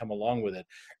may come along with it.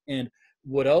 And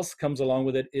what else comes along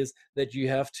with it is that you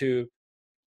have to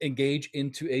engage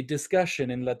into a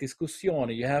discussion in la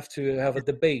discussione. You have to have a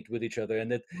debate with each other.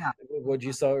 And that Yeah. what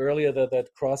you saw earlier, that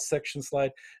cross-section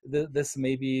slide, this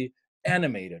may be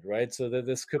animated, right? So that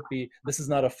this is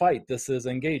not a fight, this is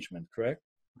engagement, correct?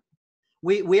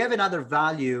 We have another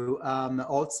value,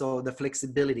 also the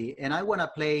flexibility, and I want to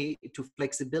play to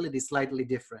flexibility slightly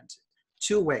different,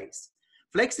 two ways.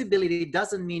 Flexibility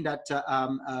doesn't mean that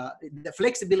the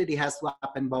flexibility has to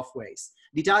happen both ways.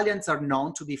 The Italians are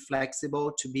known to be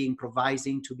flexible, to be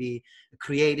improvising, to be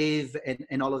creative,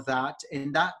 and all of that.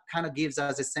 And that kind of gives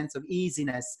us a sense of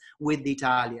easiness with the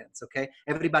Italians, okay?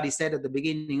 Everybody said at the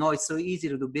beginning, oh, it's so easy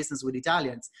to do business with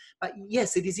Italians. But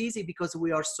yes, it is easy because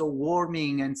we are so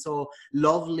warming and so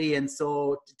lovely and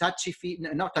so not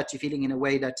touchy feeling in a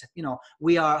way that, you know,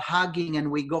 we are hugging and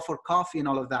we go for coffee and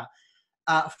all of that.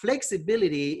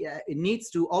 Flexibility it needs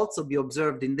to also be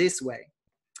observed in this way.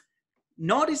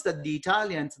 Notice that the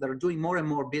Italians that are doing more and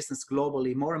more business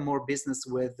globally, more and more business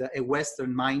with a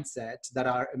Western mindset, that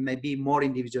are maybe more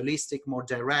individualistic, more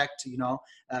direct, you know,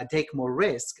 take more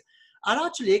risk, are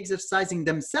actually exercising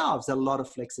themselves a lot of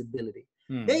flexibility.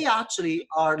 They actually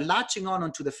are latching on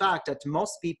to the fact that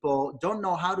most people don't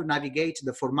know how to navigate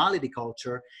the formality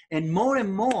culture, and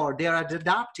more they are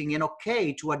adapting and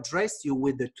okay to address you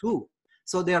with the two.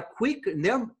 So they're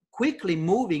quickly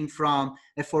moving from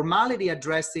a formality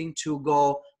addressing to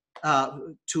go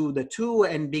to the two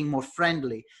and being more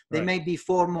friendly. They Right. may be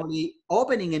formally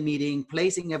opening a meeting,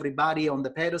 placing everybody on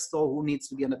the pedestal who needs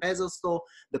to be on the pedestal,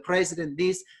 the president,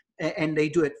 this, and they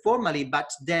do it formally, but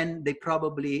then they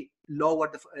probably lower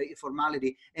the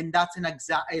formality, and that's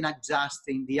an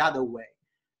adjusting the other way.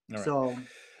 All right. So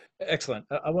Excellent.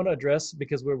 I want to address,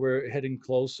 because we're getting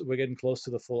close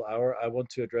to the full hour. I want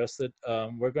to address it.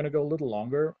 We're going to go a little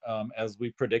longer, as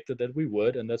we predicted that we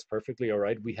would, and that's perfectly all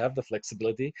right. We have the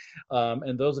flexibility.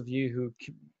 And those of you who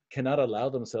cannot allow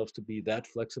themselves to be that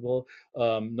flexible,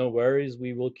 no worries.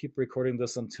 We will keep recording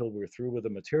this until we're through with the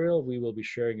material. We will be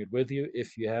sharing it with you.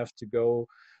 If you have to go,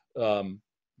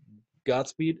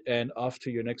 Godspeed and off to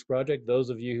your next project.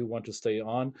 Those of you who want to stay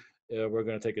on, we're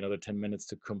going to take another 10 minutes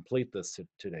to complete this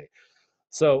today.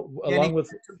 So along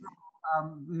with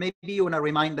maybe you want to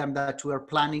remind them that we are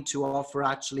planning to offer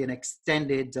actually an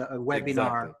extended webinar.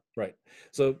 Exactly. Right.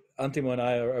 So Antimo and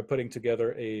I are putting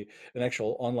together an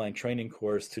actual online training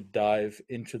course to dive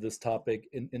into this topic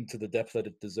into the depth that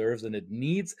it deserves and it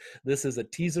needs. This is a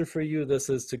teaser for you. This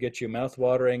is to get your mouth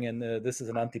watering, and this is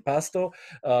an antipasto.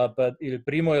 But il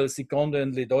primo, il secondo,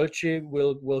 and le dolci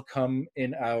will come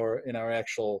in our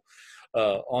actual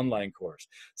online course.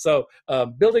 So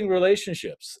building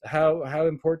relationships, how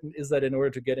important is that in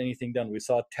order to get anything done? We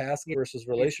saw task versus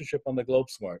relationship on the Globe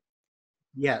Smart.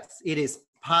 Yes, it is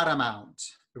paramount.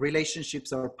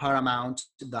 Relationships are paramount.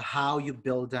 The how you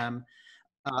build them.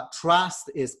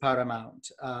 Trust is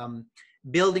paramount.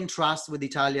 Building trust with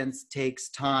Italians takes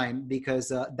time,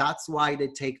 because that's why they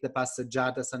take the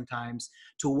passeggiata sometimes,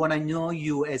 to want to know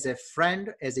you as a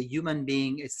friend, as a human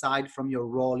being, aside from your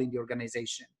role in the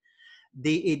organization.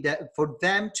 For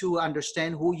them to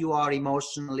understand who you are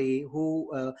emotionally,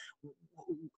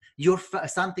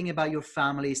 something about your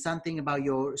family, something about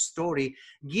your story,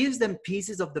 gives them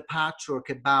pieces of the patchwork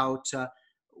about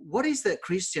what is the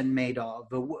Christian made of?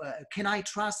 Can I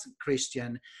trust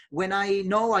Christian? When I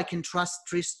know I can trust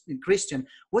Christian,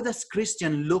 what does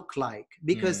Christian look like?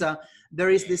 Because there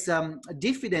is this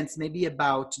diffidence maybe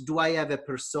about, do I have a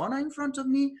persona in front of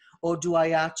me, or do I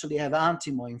actually have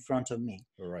Antimo in front of me?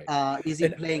 Right. Is he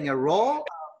playing a role?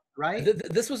 Right.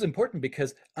 This was important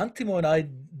because Antimo and I,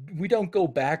 we don't go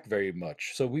back very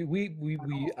much. So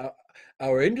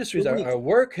our industries, our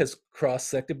work has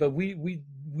cross-sected, but we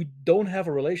don't have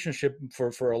a relationship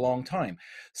for a long time.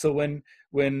 So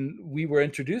when we were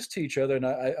introduced to each other, and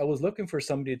I was looking for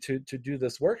somebody to do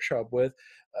this workshop with,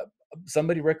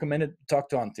 somebody recommended talk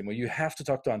to Antimo. You have to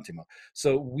talk to Antimo.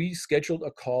 So we scheduled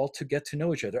a call to get to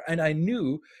know each other, and I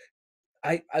knew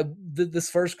this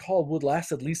first call would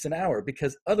last at least an hour,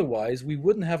 because otherwise we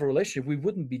wouldn't have a relationship. We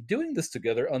wouldn't be doing this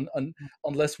together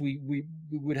unless we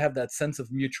would have that sense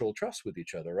of mutual trust with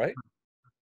each other, right?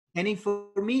 And for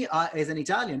me, as an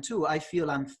Italian too, I feel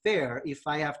unfair if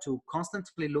I have to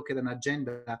constantly look at an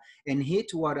agenda and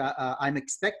hit what I'm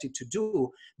expected to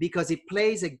do, because it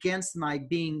plays against my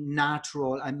being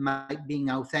natural and my being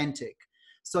authentic.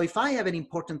 So if I have an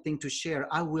important thing to share,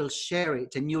 I will share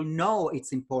it, and you'll know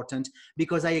it's important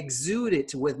because I exude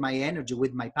it with my energy,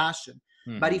 with my passion.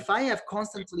 But Hmm. if I have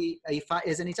constantly, if I,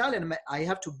 as an Italian, I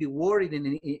have to be worried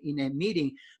in a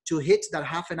meeting to hit that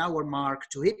half an hour mark,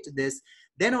 to hit this,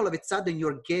 then all of a sudden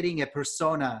you're getting a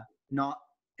persona, not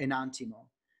an Antimo.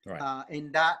 Right.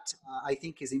 And that I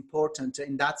think is important.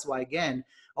 And that's why, again,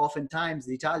 oftentimes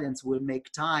the Italians will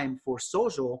make time for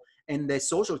social, and the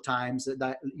social times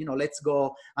that, you know, let's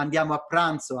go, andiamo a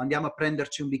pranzo, andiamo a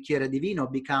prenderci un bicchiere di vino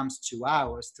becomes 2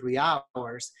 hours, 3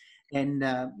 hours. And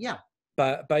yeah.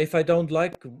 But if I don't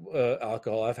like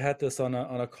alcohol, I've had this on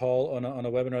a call on a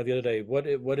webinar the other day.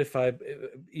 What if I,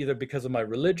 either because of my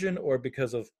religion or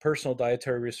because of personal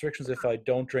dietary restrictions, if I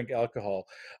don't drink alcohol,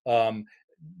 um,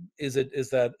 is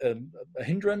that a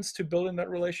hindrance to building that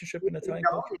relationship in Italian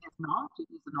No, culture? it is not. It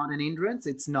is not an hindrance.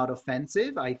 It's not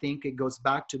offensive. I think it goes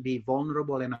back to be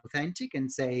vulnerable and authentic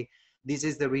and say, this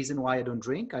is the reason why I don't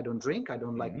drink. I don't drink. I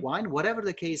don't like Hmm. wine, whatever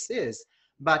the case is.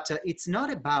 But it's not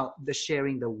about the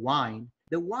sharing the wine.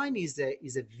 The wine is a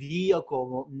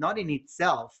vehicle, not in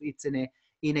itself. It's an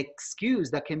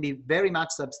excuse that can be very much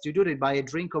substituted by a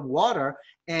drink of water,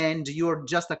 and you're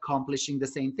just accomplishing the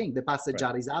same thing. The Right.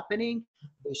 passeggiata is happening,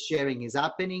 the sharing is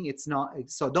happening. It's not,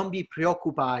 so don't be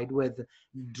preoccupied with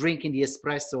drinking the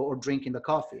espresso or drinking the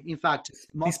coffee. In fact,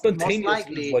 Be most spontaneous with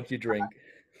likely, what you drink.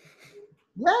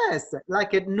 yes,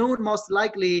 like at noon, most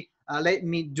likely, let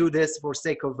me do this for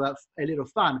sake of a little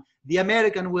fun. The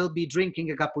American will be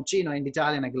drinking a cappuccino and the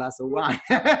Italian a glass of wine.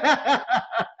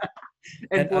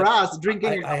 And And for us,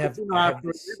 drinking a I have cappuccino I have after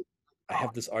this I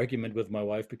have this argument with my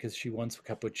wife because she wants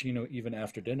cappuccino even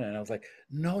after dinner, and I was like,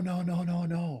 no, no, no, no,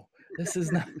 no. This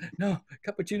is not, no,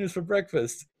 cappuccino's for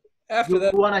breakfast. After you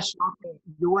that, want to shock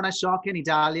you want to shock an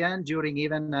Italian during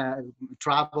even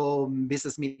travel,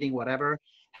 business meeting, whatever.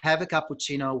 Have a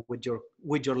cappuccino with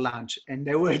your lunch, and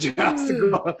they will just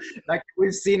go like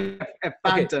we've seen a okay,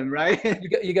 phantom, right?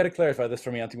 you got to clarify this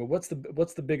for me, Antimo. What's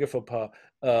the bigger faux pas?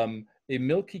 A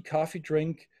milky coffee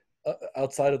drink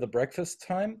outside of the breakfast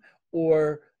time,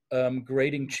 or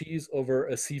grating cheese over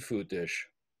a seafood dish?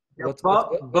 They're What's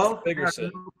the both bigger are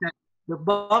sin? looked at, they're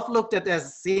both looked at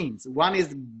as sins. One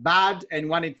is bad and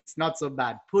one is not so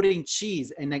bad. Putting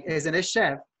cheese, and as a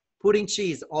chef, putting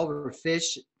cheese over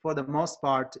fish for the most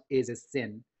part is a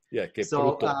sin. Yeah, che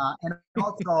So, brutto. and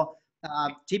also,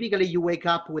 typically you wake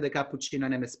up with a cappuccino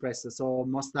and an espresso. So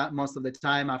most of the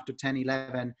time after 10,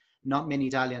 11, not many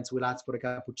Italians will ask for a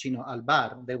cappuccino al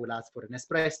bar. They will ask for an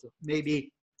espresso,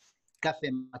 maybe caffè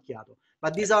macchiato.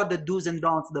 But these are the do's and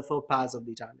don'ts, the faux pas of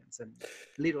the Italians, and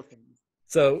little things.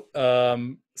 So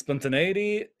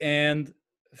spontaneity and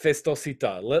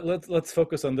festosità. Let's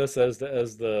focus on this as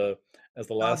the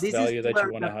last This is value that you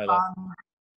where want to the highlight.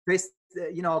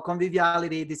 fun,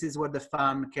 conviviality. This is where the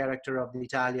fun character of the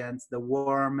Italians, the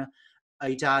warm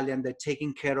Italian, the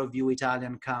taking care of you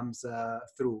Italian comes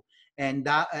through. And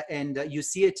you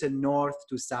see it north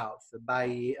to south.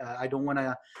 By I don't want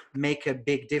to make a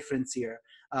big difference here.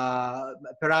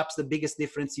 Perhaps the biggest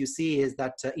difference you see is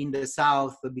that in the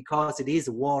south, because it is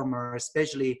warmer,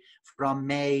 especially from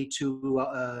May to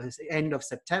end of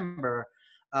September,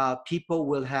 people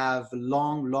will have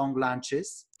long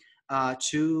lunches,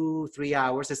 2, 3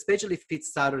 hours, especially if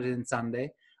it's Saturday and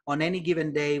Sunday. On any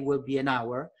given day will be an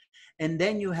hour. And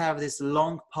then you have this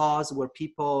long pause where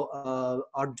people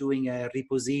are doing a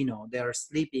riposino. They're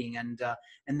sleeping, and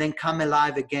then come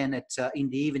alive again in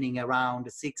the evening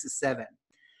around 6, 7.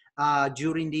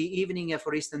 During the evening,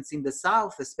 for instance, in the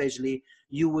South especially,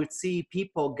 you will see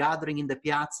people gathering in the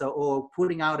piazza or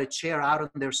putting out a chair out on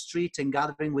their street and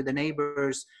gathering with the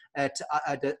neighbors at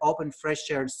the open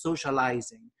fresh air and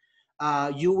socializing.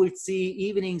 You will see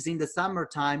evenings in the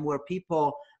summertime where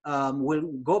people will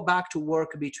go back to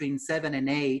work between 7 and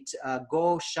 8,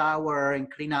 go shower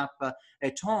and clean up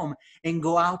at home, and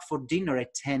go out for dinner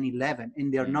at 10, 11.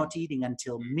 And they're Mm, not eating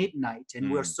until midnight,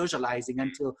 and we're mm. socializing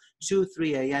until 2,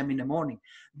 3 a.m. in the morning.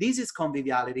 This is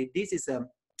conviviality. This is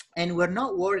and we're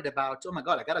not worried about, oh my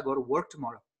God, I got to go to work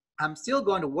tomorrow. I'm still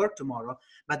going to work tomorrow,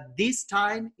 but this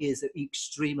time is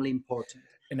extremely important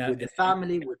with the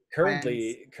family, with friends.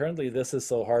 Currently this is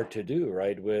so hard to do,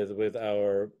 right? With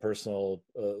our personal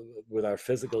with our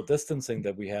physical distancing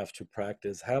that we have to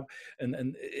practice. How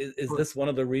and is this one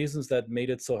of the reasons that made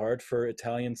it so hard for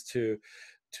Italians to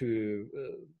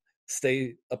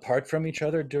stay apart from each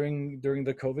other during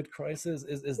the COVID crisis?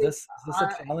 Is this a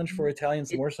I, challenge for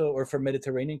Italians it, more so, or for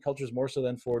Mediterranean cultures more so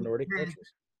than for Nordic cultures?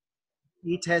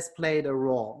 it has played a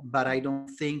role, but I don't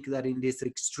think that in these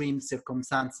extreme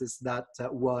circumstances that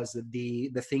was the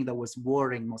thing that was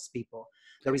worrying most people.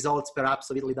 The results, perhaps,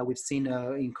 of Italy that we've seen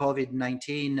in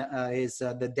COVID-19 is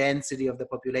the density of the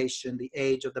population, the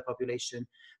age of the population.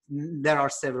 There are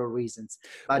several reasons,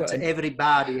 Well, but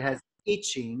everybody has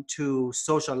itching to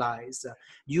socialize.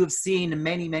 You've seen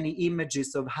many, many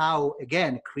images of how,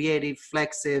 again, creative,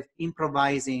 flexive,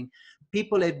 improvising.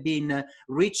 People have been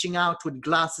reaching out with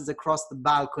glasses across the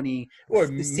balcony, or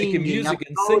making singing, music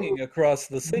and applauding, singing across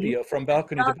the city from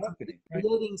balcony to balcony, right?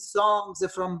 creating songs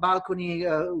from balcony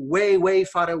way, way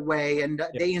far away, and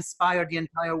Yeah, they inspire the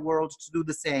entire world to do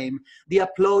the same. The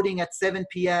applauding at 7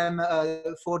 p.m.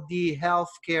 For the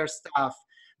healthcare staff.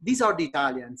 These are the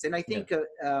Italians, and I yeah. think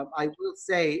I will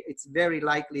say it's very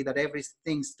likely that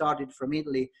everything started from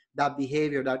Italy. That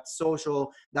behavior, that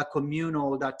social, that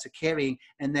communal, that caring,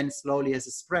 and then slowly has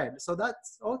spread. So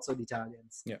that's also the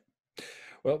Italians. Yeah.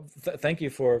 Well, thank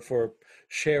you for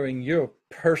sharing your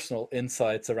personal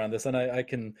insights around this, and I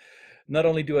can not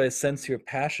only do I sense your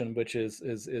passion, which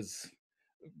is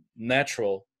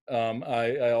natural.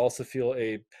 I also feel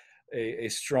a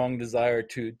strong desire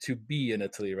to be in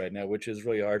Italy right now, which is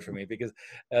really hard for me because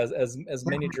as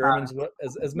many Germans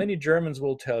as many Germans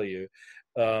will tell you,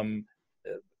 um,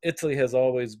 Italy has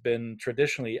always been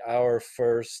traditionally our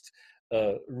first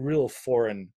real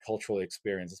foreign cultural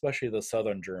experience, especially the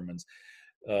Southern Germans,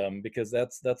 because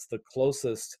that's the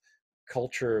closest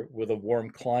culture with a warm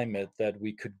climate that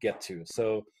we could get to.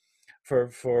 So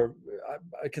for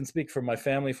I can speak for my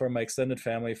family, for my extended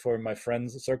family, for my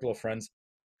friends, circle of friends.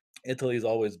 Italy's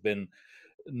always been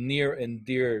near and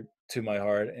dear to my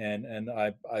heart, and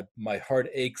I my heart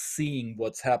aches seeing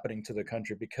what's happening to the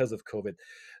country because of COVID.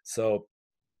 So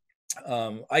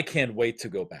I can't wait to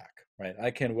go back. Right,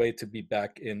 I can't wait to be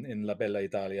back in La Bella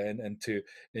Italia and to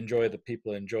enjoy the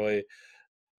people, enjoy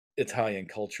Italian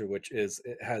culture, which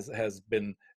has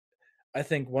been, I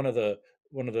think, one of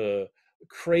the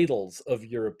cradles of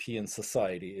European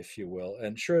society, if you will.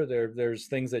 And sure, there's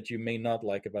things that you may not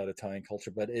like about Italian culture,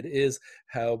 but it is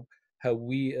how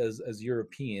we as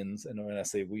Europeans, and when I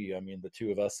say we, I mean the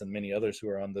two of us and many others who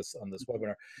are on this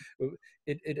webinar,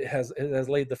 it has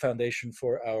laid the foundation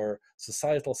for our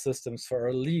societal systems, for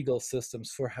our legal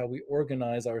systems, for how we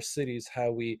organize our cities,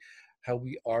 how we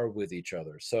are with each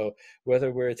other. So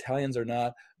whether we're Italians or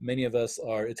not, many of us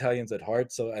are Italians at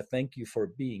heart. So I thank you for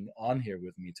being on here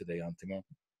with me today, Antimo.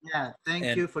 Yeah, thank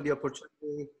And you for the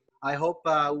opportunity. I hope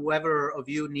whoever of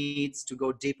you needs to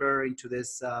go deeper into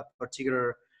this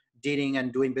particular dealing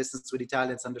and doing business with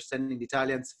Italians, understanding the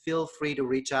Italians, feel free to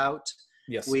reach out.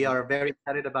 yes, We are very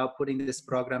excited about putting this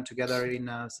program together in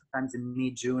sometimes in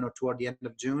mid-June or toward the end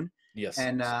of June, yes.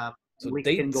 and So we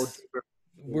can go dates, deeper.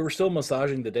 we're still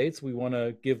massaging the dates. We want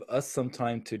to give us some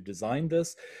time to design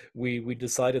this. We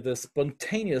decided this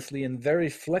spontaneously and very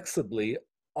flexibly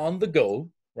on the go,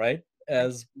 right?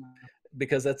 As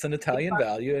because that's an Italian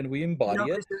value and we You know,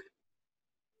 embody it.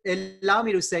 Christian, allow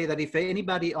me to say that if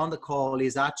anybody on the call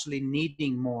is actually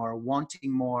needing more,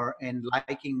 wanting more, and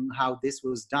liking how this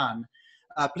was done,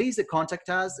 please contact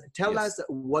us. Tell Yes. us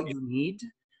what you need.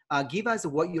 Give us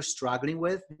what you're struggling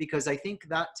with, because I think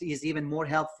that is even more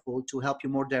helpful to help you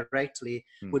more directly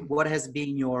with Mhm. what has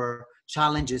been your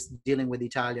challenges dealing with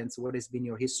Italians, what has been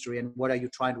your history, and what are you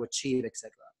trying to achieve,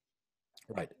 etc.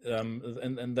 Right.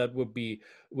 And that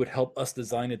would help us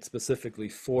design it specifically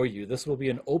for you. This will be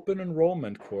an open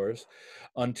enrollment course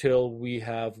until we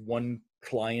have one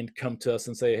client come to us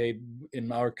and say, hey,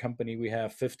 in our company we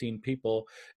have 15 people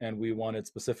and we want it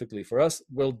specifically for us.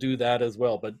 We'll do that as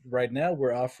well. But right now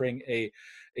we're offering a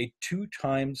 2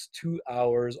 times 2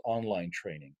 hours online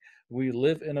training. We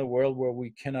live in a world where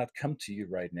we cannot come to you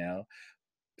right now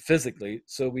physically,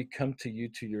 so we come to you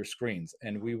to your screens,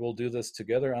 and we will do this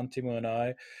together, Antimo and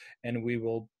I, and we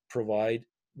will provide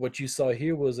what you saw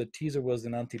here was a teaser, was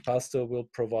an antipasto. We'll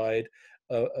provide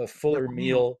a The fuller meal.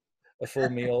 meal, a full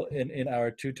meal in our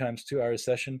 2 times 2 hour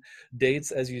session. Dates,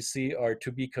 as you see, are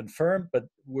to be confirmed, but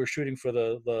we're shooting for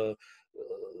the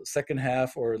second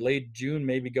half or late June,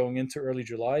 maybe going into early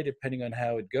July, depending on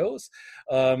how it goes.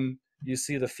 You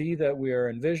see the fee that we are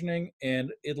envisioning,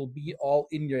 and it'll be all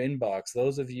in your inbox.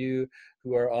 Those of you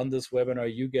who are on this webinar,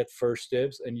 you get first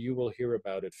dibs and you will hear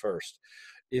about it first.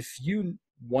 If you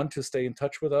want to stay in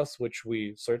touch with us, which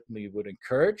we certainly would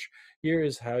encourage, here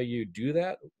is how you do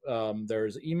that.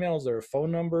 There's emails, there are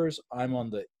phone numbers. I'm on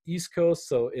the East Coast,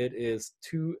 so it is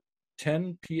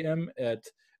 2:10 p.m. at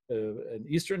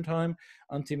Eastern time.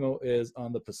 Antimo is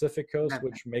on the Pacific Coast,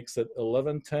 which makes it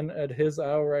 11:10 at his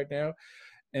hour right now.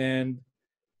 And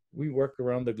we work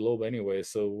around the globe anyway.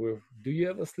 So do you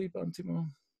ever sleep, Antimo?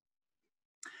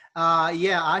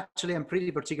 Yeah, actually, I'm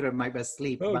pretty particular in my best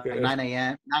sleep. Okay. By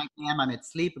 9 p.m., I'm at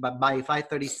sleep, but by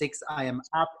 5:36, I am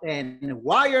up and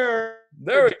wired.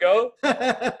 There we go.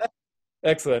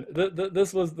 Excellent.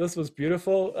 This was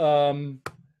beautiful.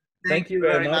 Thank you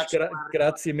very much.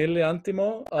 Grazie mille,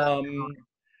 Antimo.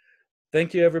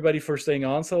 Thank you, everybody, for staying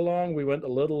on so long. We went a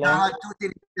little long. Ciao a tutti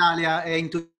in Italia e in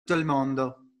tutto il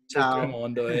mondo. Ciao. Tutto il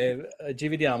mondo. Ci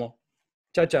vediamo.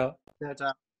 Ciao, ciao. Ciao,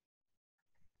 ciao.